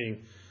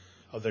beginning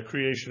of the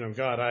creation of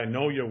God. I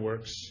know your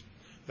works,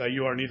 that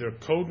you are neither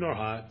cold nor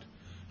hot.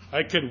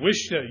 I could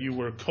wish that you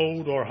were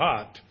cold or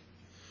hot.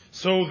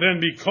 So then,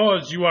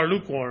 because you are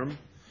lukewarm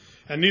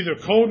and neither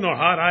cold nor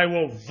hot, I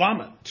will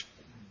vomit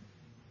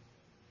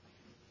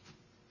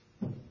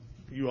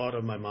you out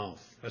of my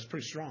mouth. That's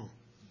pretty strong.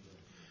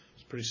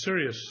 It's pretty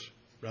serious,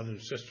 brothers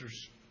and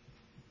sisters.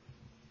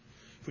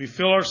 If we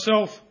feel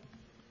ourselves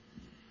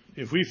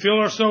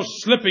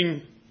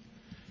slipping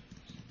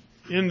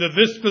into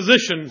this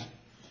position,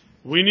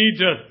 we need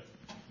to,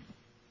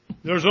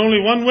 there's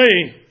only one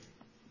way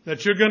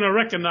that you're going to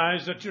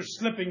recognize that you're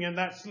slipping in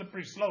that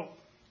slippery slope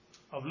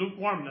of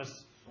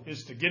lukewarmness,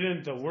 is to get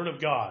into the Word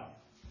of God.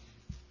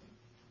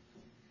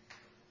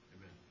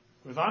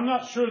 Because I'm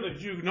not sure that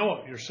you know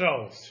it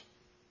yourselves.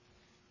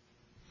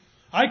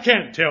 I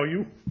can't tell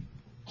you.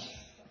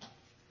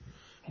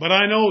 But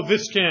I know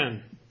this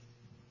can.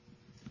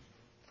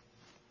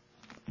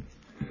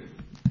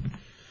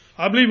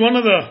 I believe one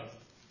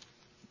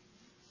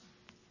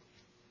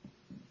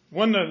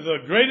of the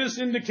greatest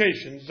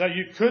indications that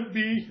you could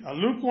be a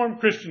lukewarm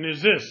Christian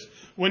is this: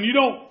 when you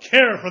don't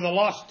care for the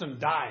lost and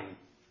dying.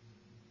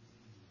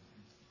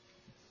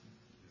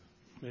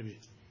 Maybe.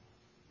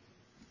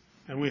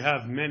 And we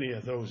have many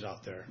of those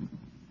out there.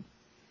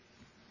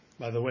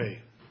 By the way,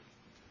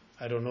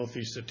 I don't know if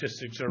these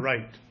statistics are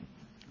right,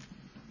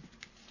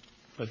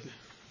 but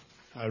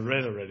I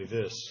read already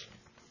this,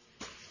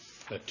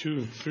 that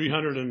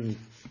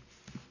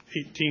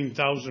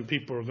 318,000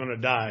 people are going to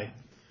die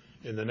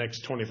in the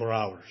next 24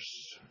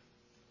 hours.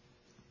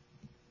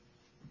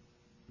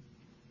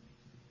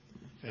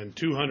 And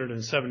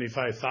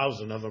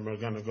 275,000 of them are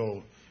going to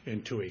go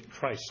into a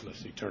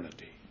Christless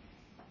eternity.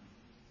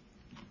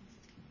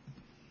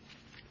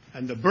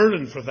 And the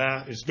burden for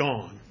that is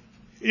gone.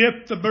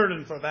 If the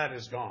burden for that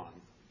is gone,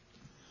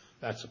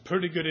 that's a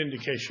pretty good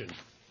indication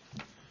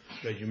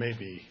that you may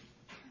be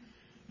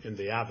in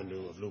the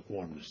avenue of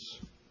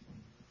lukewarmness.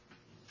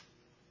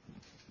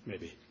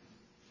 Maybe.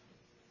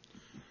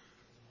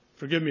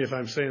 Forgive me if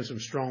I'm saying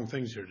some strong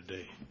things here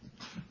today,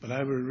 but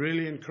I would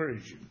really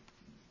encourage you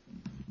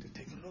to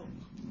take a look.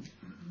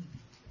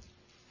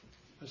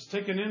 Let's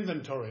take an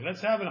inventory.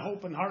 Let's have an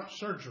open heart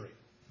surgery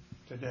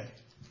today.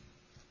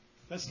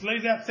 Let's lay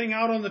that thing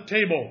out on the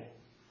table.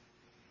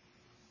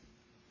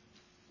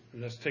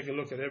 And let's take a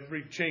look at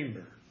every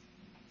chamber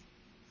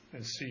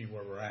and see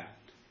where we're at.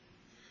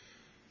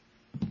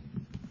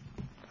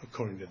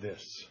 According to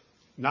this.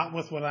 Not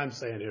with what I'm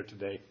saying here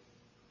today.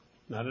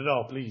 Not at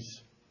all,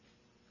 please.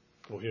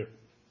 Go here.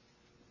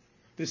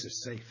 This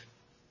is safe.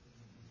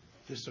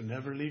 This will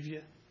never leave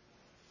you.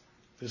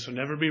 This will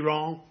never be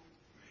wrong.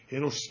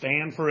 It'll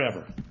stand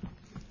forever.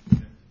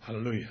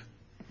 Hallelujah.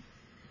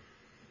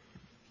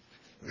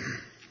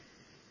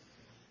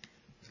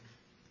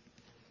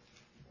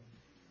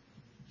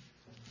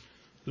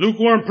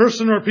 Lukewarm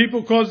person or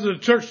people cause the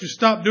church to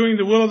stop doing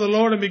the will of the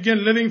Lord and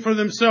begin living for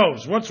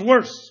themselves. What's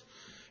worse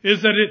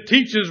is that it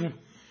teaches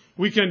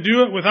we can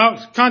do it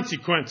without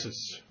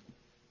consequences.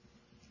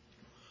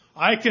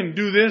 I can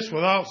do this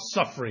without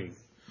suffering.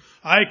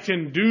 I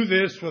can do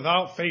this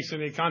without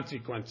facing any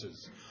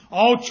consequences.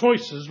 All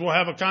choices will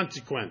have a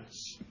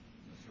consequence.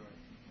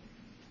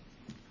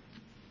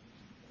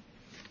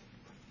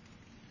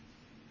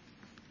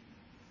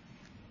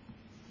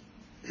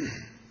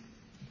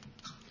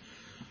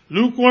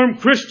 Lukewarm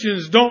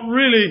Christians don't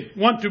really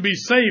want to be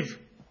saved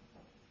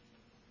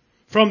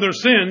from their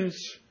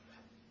sins.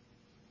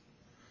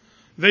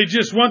 They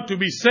just want to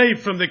be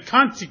saved from the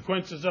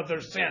consequences of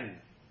their sin.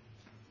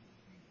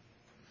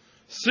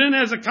 Sin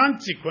has a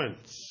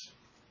consequence.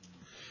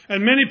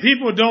 And many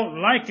people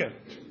don't like it.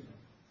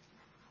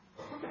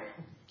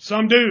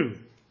 Some do.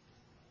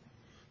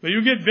 But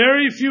you get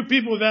very few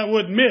people that will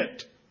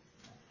admit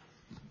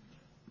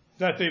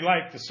that they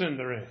like the sin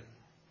they're in.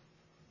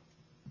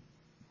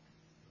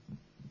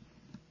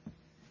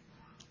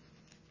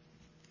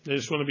 They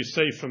just want to be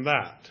saved from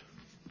that.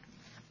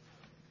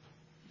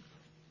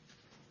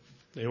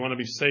 They want to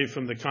be saved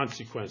from the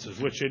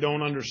consequences, which they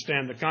don't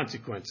understand the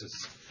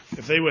consequences.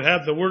 If they would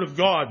have the Word of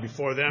God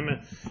before them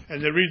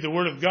and they read the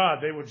Word of God,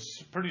 they would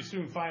pretty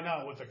soon find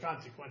out what the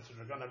consequences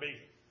are going to be.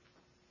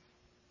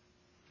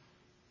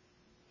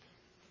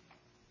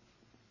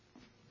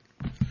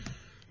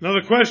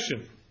 Another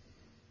question.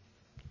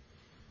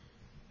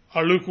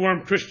 Are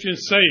lukewarm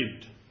Christians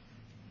saved?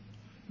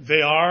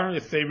 They are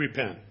if they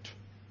repent.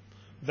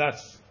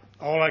 That's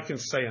all I can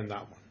say on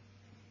that one.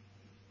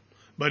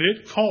 But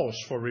it calls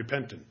for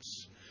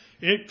repentance.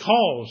 It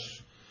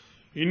calls,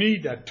 you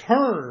need to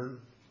turn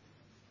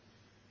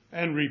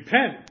and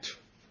repent.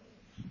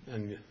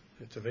 And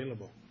it's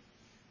available.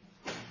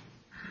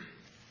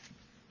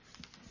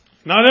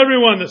 Not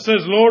everyone that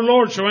says, Lord,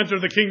 Lord, shall enter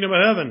the kingdom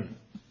of heaven.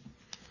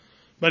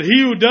 But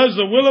he who does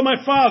the will of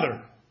my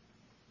Father.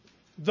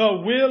 The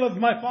will of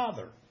my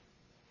Father.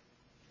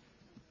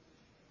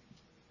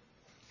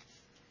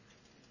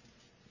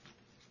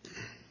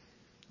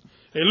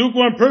 A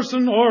lukewarm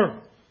person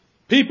or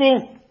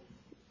people,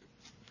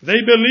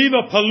 they believe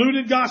a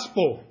polluted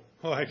gospel.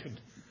 Oh, I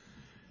could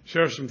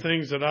share some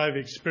things that I've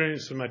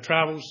experienced in my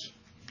travels.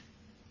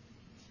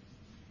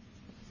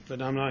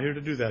 But I'm not here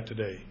to do that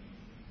today.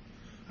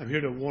 I'm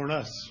here to warn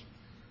us.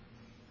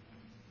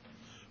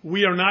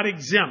 We are not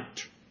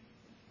exempt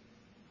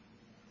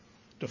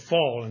to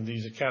fall in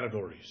these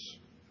categories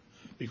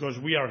because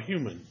we are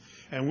human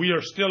and we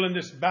are still in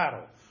this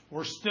battle.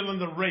 We're still in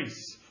the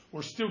race.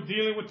 We're still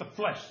dealing with the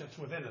flesh that's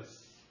within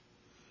us.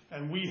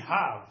 And we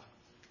have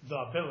the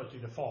ability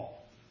to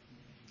fall.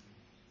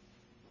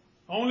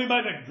 Only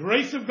by the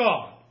grace of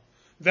God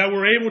that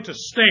we're able to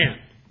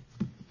stand.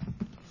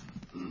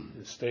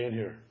 And stay in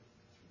here.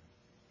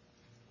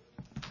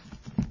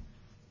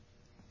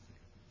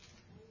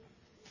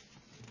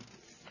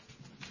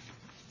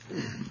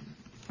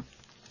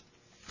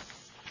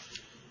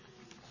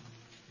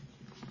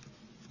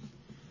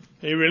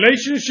 A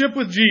relationship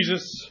with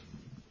Jesus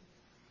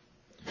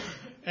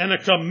and a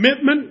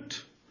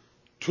commitment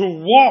to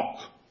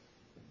walk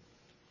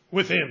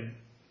with Him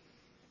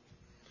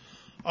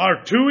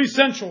are two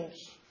essentials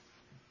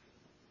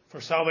for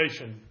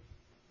salvation.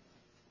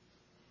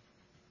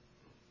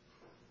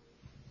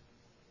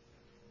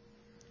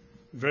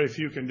 Very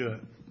few can do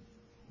it.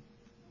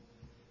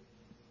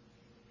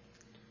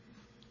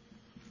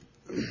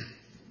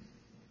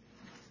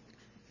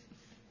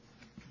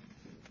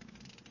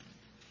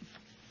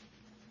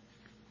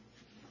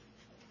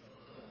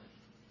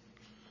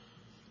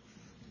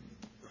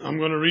 I'm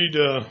going to read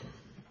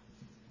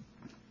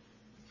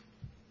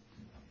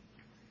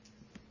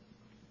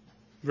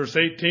verse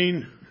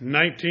 18,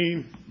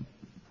 19,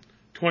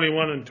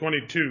 21, and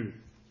 22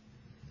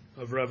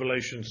 of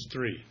Revelations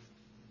 3.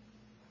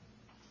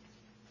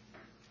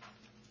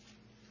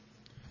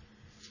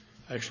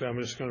 Actually, I'm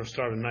just going to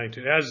start at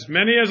 19. As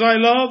many as I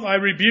love, I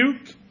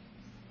rebuke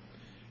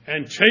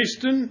and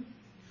chasten.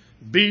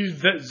 Be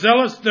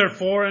zealous,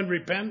 therefore, and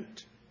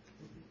repent.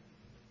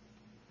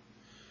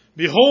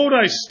 Behold,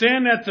 I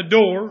stand at the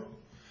door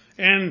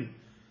and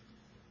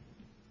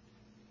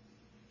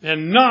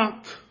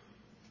knock.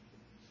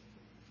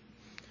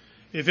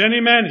 If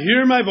any man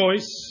hear my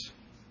voice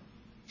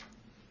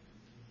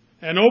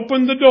and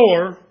open the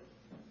door,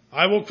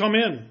 I will come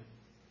in.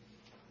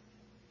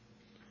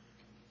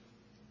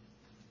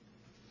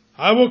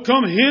 I will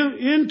come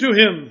into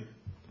him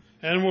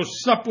and will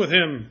sup with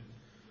him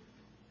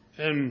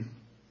and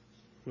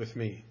with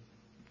me.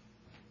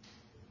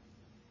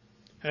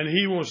 And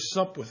he will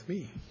sup with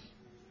me.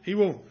 He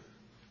will.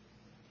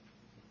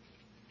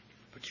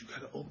 But you got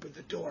to open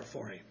the door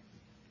for him.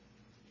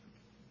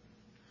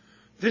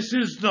 This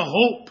is the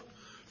hope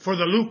for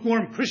the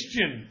lukewarm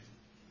Christian.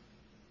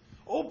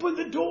 Open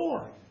the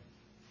door.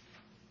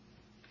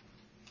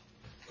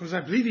 Because I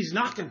believe he's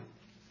knocking.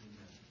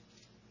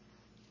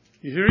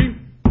 You hear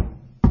him?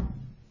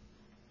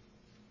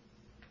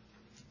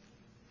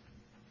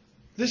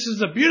 This is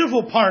the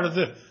beautiful part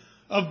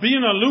of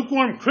being a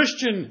lukewarm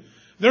Christian.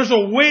 There's a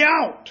way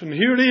out, and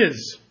here it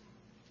is.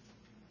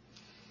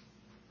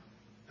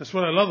 That's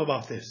what I love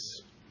about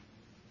this.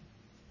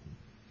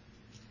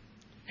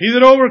 He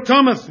that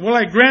overcometh will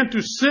I grant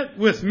to sit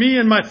with me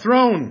in my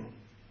throne,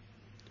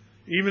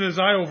 even as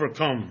I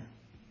overcome.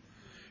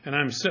 And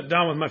I am set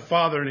down with my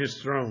Father in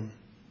his throne.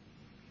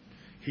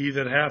 He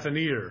that hath an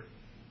ear,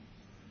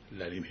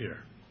 let him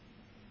hear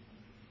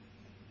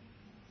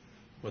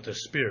what the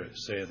Spirit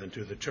saith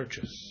unto the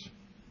churches.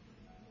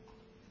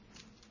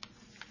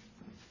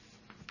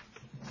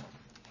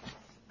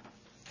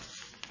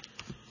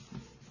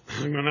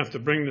 I'm going to have to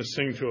bring this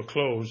thing to a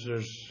close.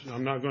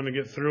 I'm not going to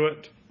get through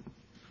it,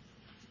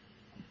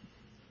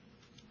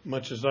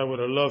 much as I would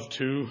have loved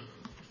to.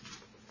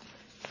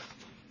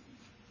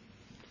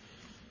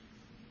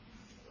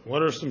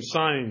 What are some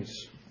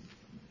signs?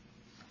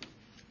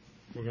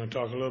 We're going to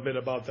talk a little bit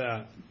about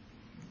that.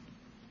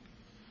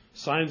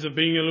 Signs of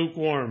being a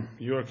lukewarm.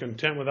 You are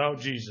content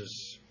without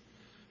Jesus.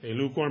 A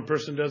lukewarm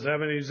person doesn't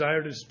have any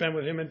desire to spend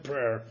with him in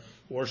prayer,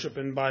 worship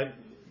in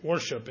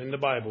the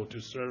Bible, to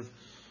serve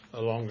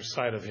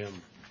alongside of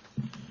him.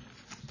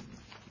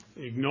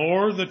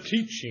 Ignore the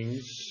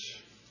teachings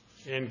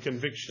and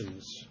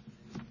convictions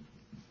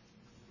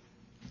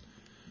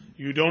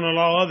You don't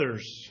allow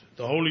others,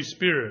 the Holy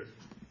Spirit,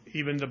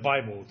 even the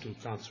Bible, to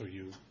counsel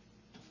you.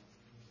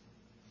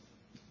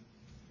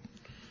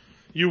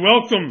 You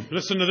welcome,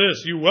 listen to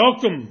this, you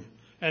welcome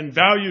and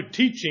value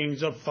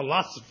teachings of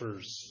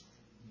philosophers.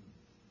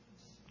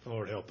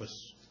 Lord help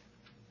us.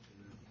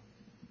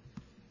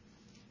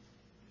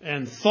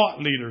 And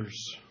thought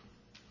leaders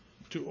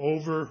to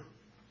over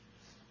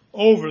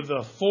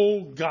the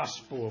full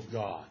gospel of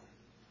God.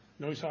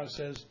 Notice how it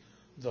says,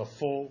 the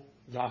full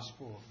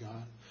gospel of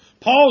God.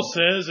 Paul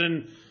says,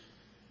 and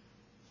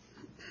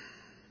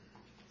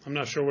I'm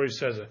not sure where he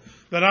says it,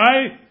 that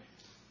I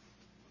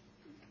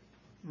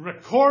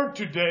record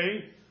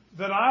today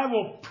that I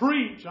will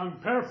preach, I'm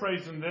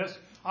paraphrasing this,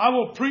 I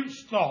will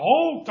preach the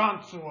whole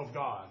counsel of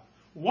God.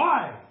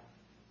 Why?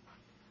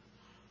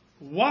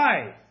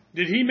 Why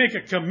did he make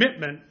a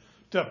commitment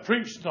to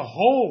preach the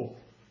whole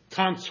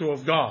counsel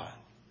of God?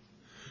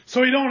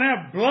 So he don't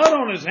have blood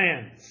on his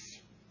hands.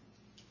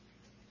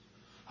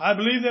 I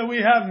believe that we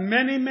have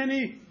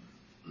many,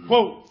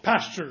 quote,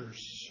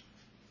 pastors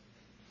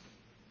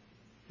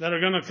that are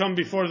going to come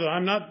before the...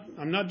 I'm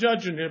not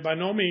judging here by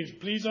no means.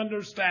 Please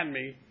understand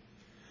me.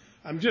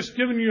 I'm just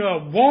giving you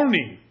a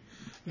warning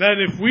that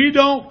if we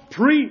don't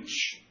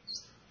preach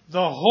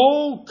the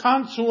whole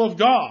counsel of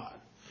God,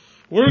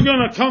 we're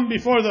going to come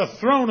before the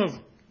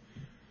throne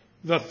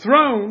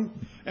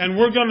and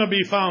we're going to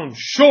be found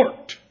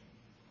short.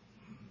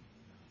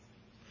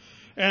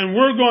 And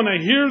we're going to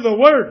hear the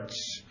words,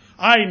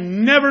 I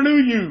never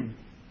knew you.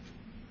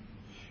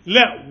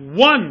 Let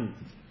one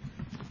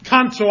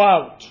counsel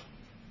out.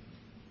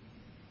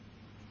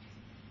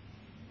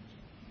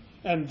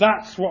 And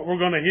that's what we're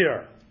going to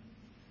hear.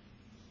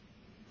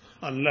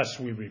 Unless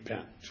we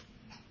repent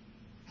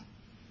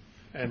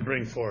and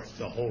bring forth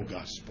the whole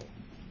gospel.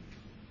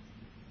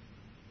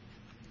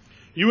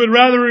 You would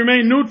rather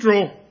remain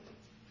neutral,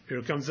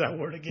 here comes that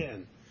word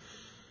again,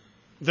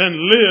 than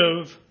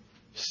live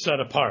set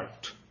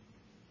apart.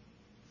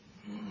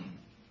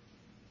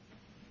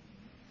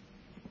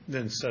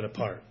 Then set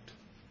apart.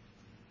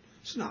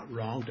 It's not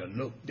wrong to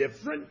look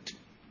different.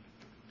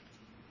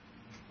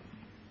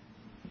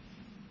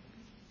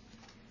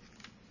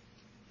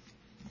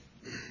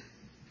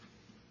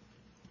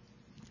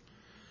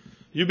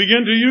 You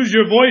begin to use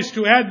your voice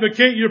to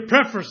advocate your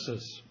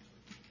preferences.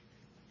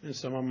 And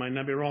some of them might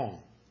not be wrong.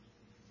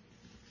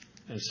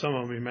 And some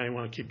of them you may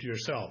want to keep to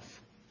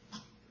yourself.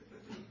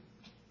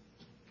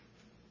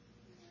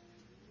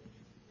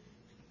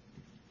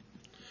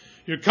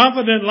 Your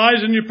confidence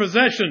lies in your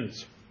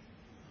possessions.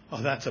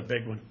 Oh, that's a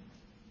big one.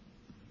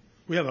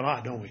 We have a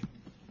lot, don't we?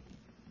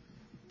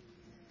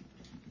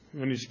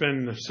 When you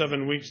spend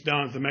 7 weeks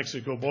down at the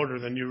Mexico border,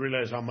 then you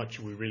realize how much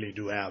we really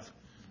do have.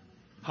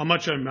 How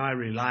much am I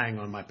relying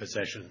on my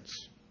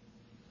possessions?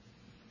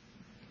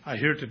 I'm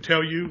here to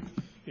tell you,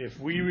 if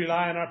we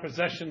rely on our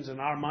possessions and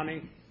our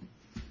money,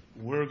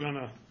 we're going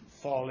to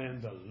fall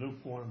in the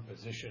lukewarm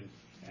position,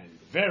 and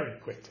very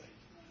quickly.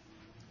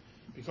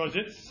 Because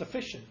it's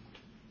sufficient.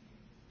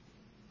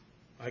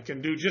 I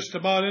can do just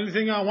about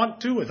anything I want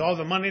to with all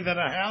the money that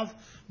I have.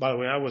 By the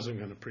way, I wasn't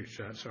going to preach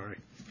that, sorry.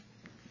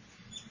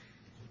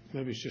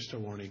 Maybe it's just a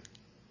warning.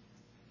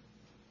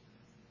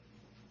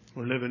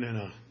 We're living in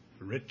a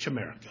rich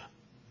America.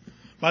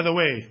 By the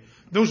way,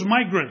 those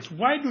migrants,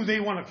 why do they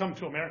want to come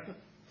to America?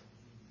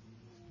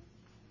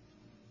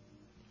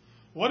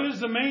 What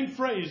is the main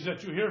phrase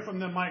that you hear from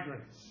the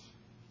migrants?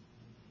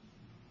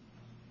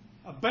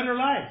 A better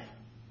life.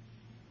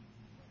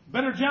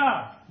 Better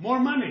job. More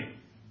money.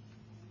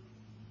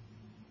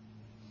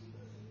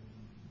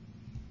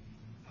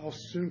 How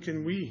soon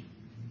can we?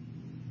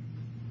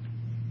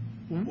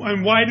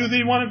 And why do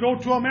they want to go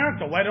to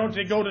America? Why don't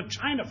they go to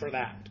China for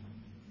that?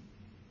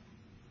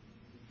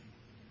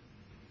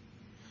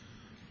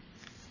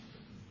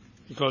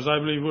 Because I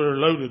believe we're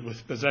loaded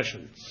with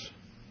possessions.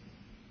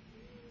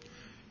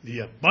 The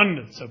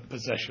abundance of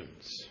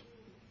possessions.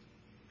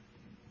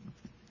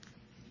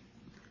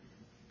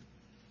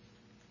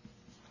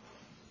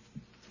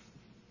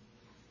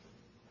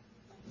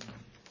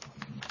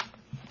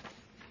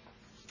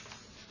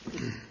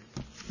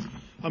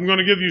 I'm going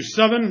to give you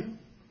 7,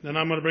 then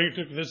I'm going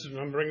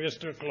to bring this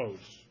to a close.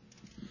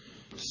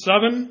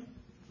 7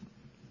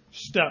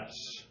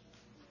 steps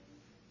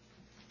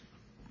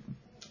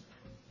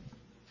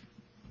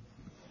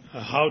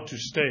how to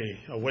stay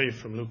away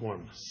from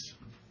lukewarmness.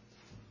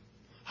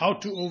 How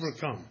to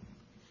overcome.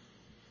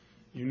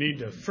 You need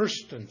to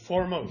first and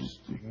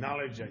foremost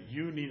acknowledge that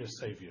you need a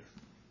Savior.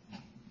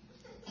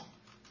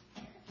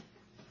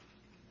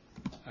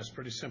 That's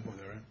pretty simple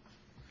there, right?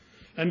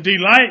 And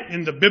delight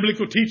in the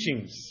biblical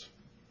teachings.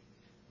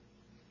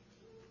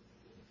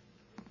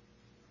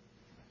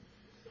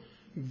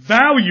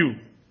 Value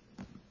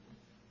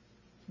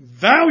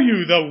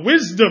the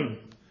wisdom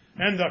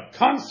and the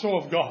counsel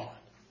of God.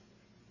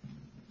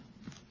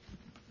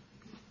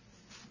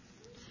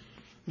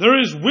 There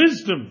is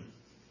wisdom.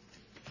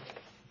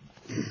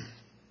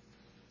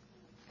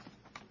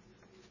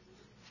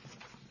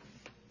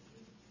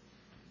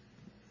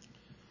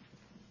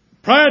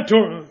 Prior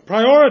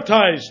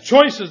Prioritize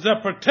choices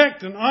that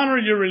protect and honor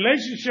your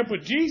relationship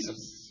with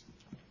Jesus.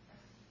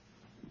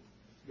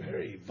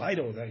 Very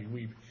vital that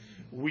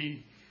we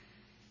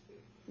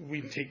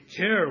take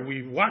care.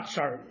 We watch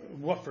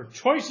what for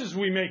choices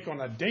we make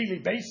on a daily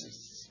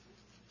basis.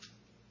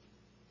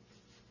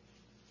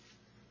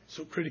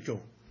 So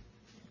critical.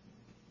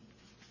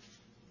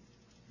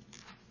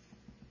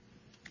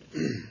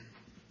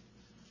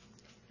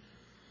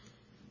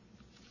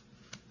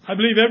 I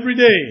believe every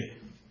day,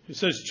 it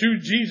says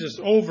choose Jesus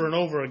over and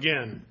over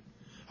again.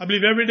 I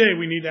believe every day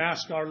we need to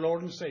ask our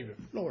Lord and Savior,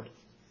 Lord,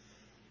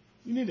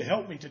 you need to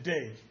help me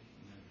today.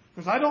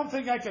 Because I don't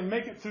think I can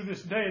make it through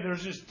this day.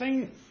 There's this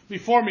thing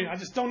before me. I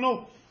just don't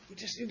know. We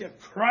just need to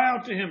cry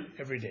out to Him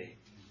every day.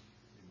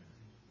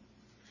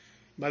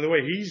 By the way,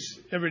 He's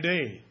every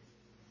day.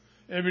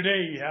 Every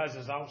day He has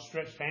His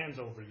outstretched hands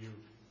over you.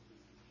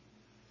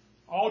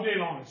 All day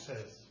long, it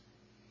says.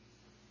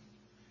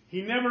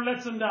 He never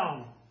lets them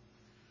down.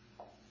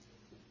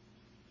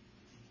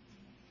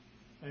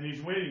 And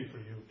He's waiting for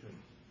you to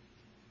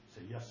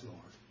say, yes, Lord.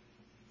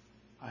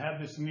 I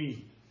have this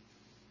need.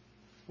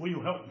 Will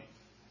you help me?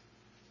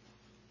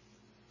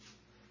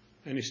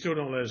 And He still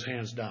don't let His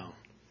hands down.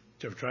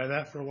 Did you ever try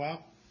that for a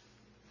while?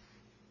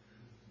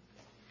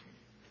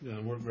 It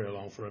doesn't work very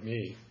long for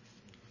me.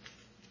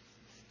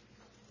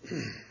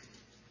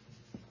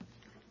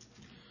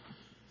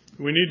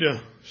 We need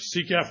to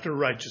seek after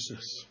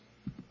righteousness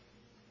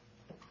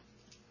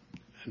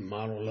and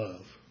model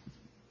love.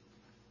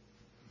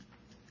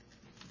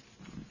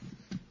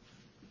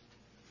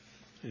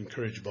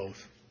 Encourage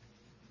both.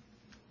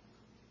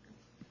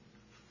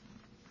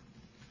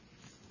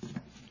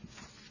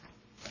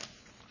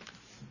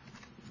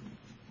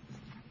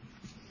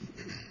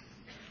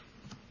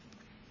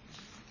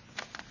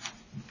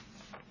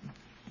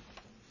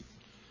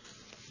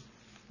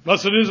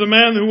 Blessed is the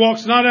man who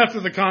walks not after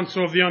the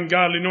counsel of the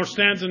ungodly, nor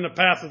stands in the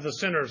path of the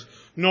sinners,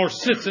 nor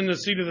sits in the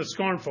seat of the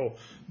scornful,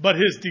 but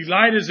his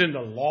delight is in the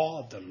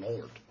law of the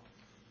Lord.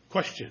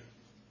 Question.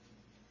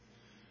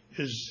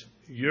 Is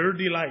your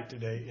delight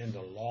today in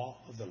the law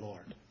of the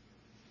Lord?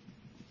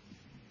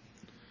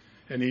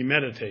 And he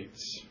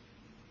meditates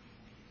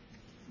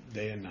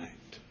day and night.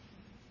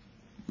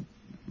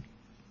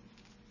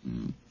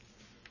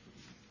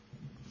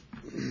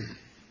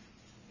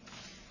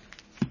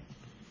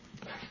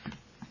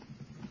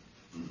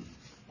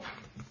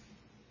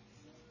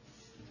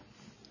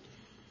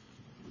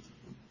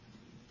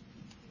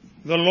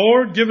 The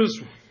Lord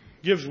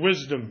gives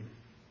wisdom.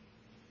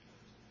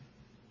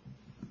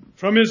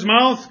 From His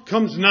mouth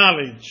comes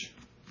knowledge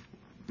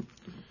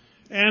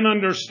and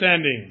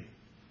understanding.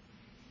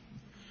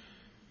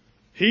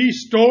 He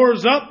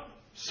stores up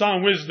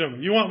sound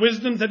wisdom. You want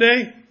wisdom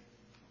today?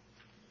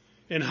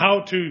 In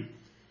how to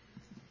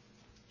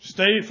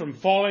stay from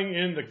falling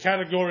in the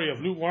category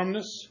of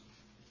lukewarmness?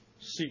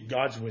 Seek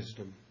God's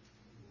wisdom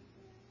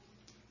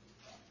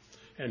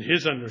and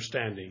His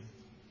understanding.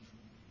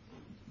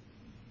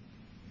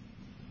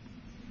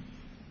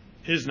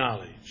 His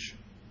knowledge.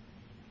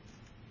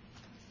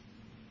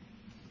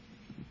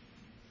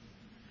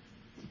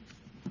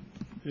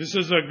 This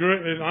is a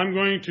great. I'm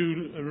going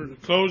to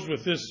close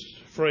with this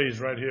phrase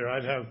right here.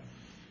 I'd have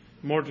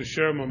more to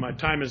share when my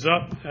time is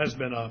up, has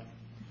been up.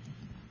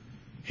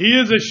 He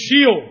is a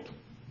shield.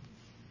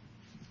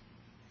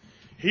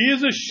 He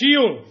is a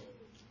shield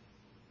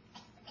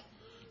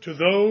to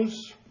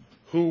those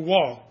who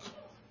walk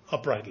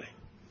uprightly.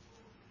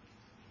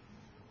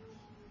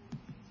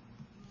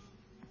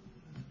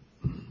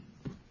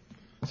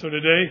 So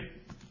today,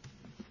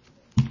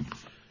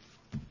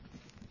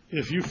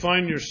 if you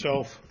find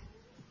yourself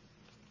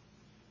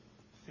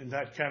in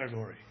that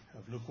category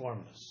of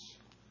lukewarmness,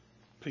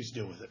 please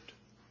deal with it.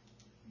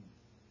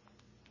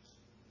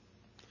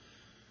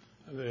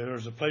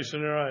 There's a place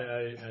in there,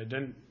 I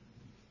didn't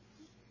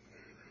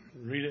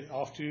read it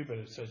off to you, but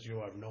it says you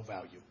are of no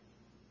value.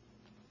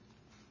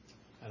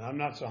 And I'm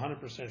not so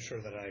 100% sure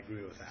that I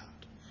agree with that.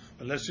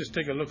 But let's just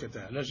take a look at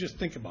that. Let's just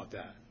think about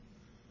that.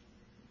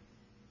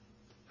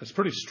 That's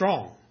pretty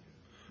strong.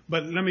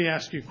 But let me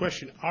ask you a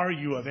question. Are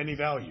you of any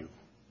value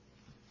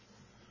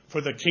for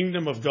the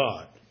kingdom of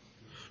God,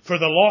 for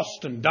the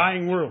lost and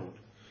dying world,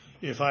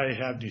 if I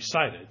have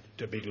decided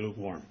to be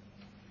lukewarm?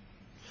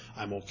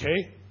 I'm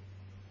okay.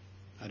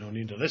 I don't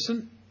need to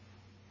listen.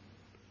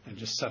 And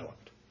just settle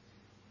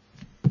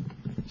it.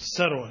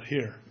 Settle it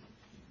here.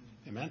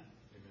 Amen?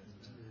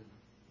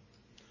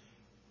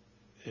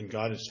 And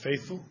God is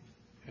faithful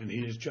and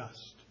He is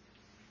just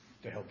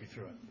to help you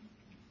through it.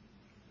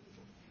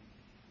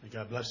 May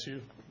God bless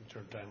you.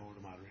 Turn time over to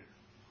the moderator.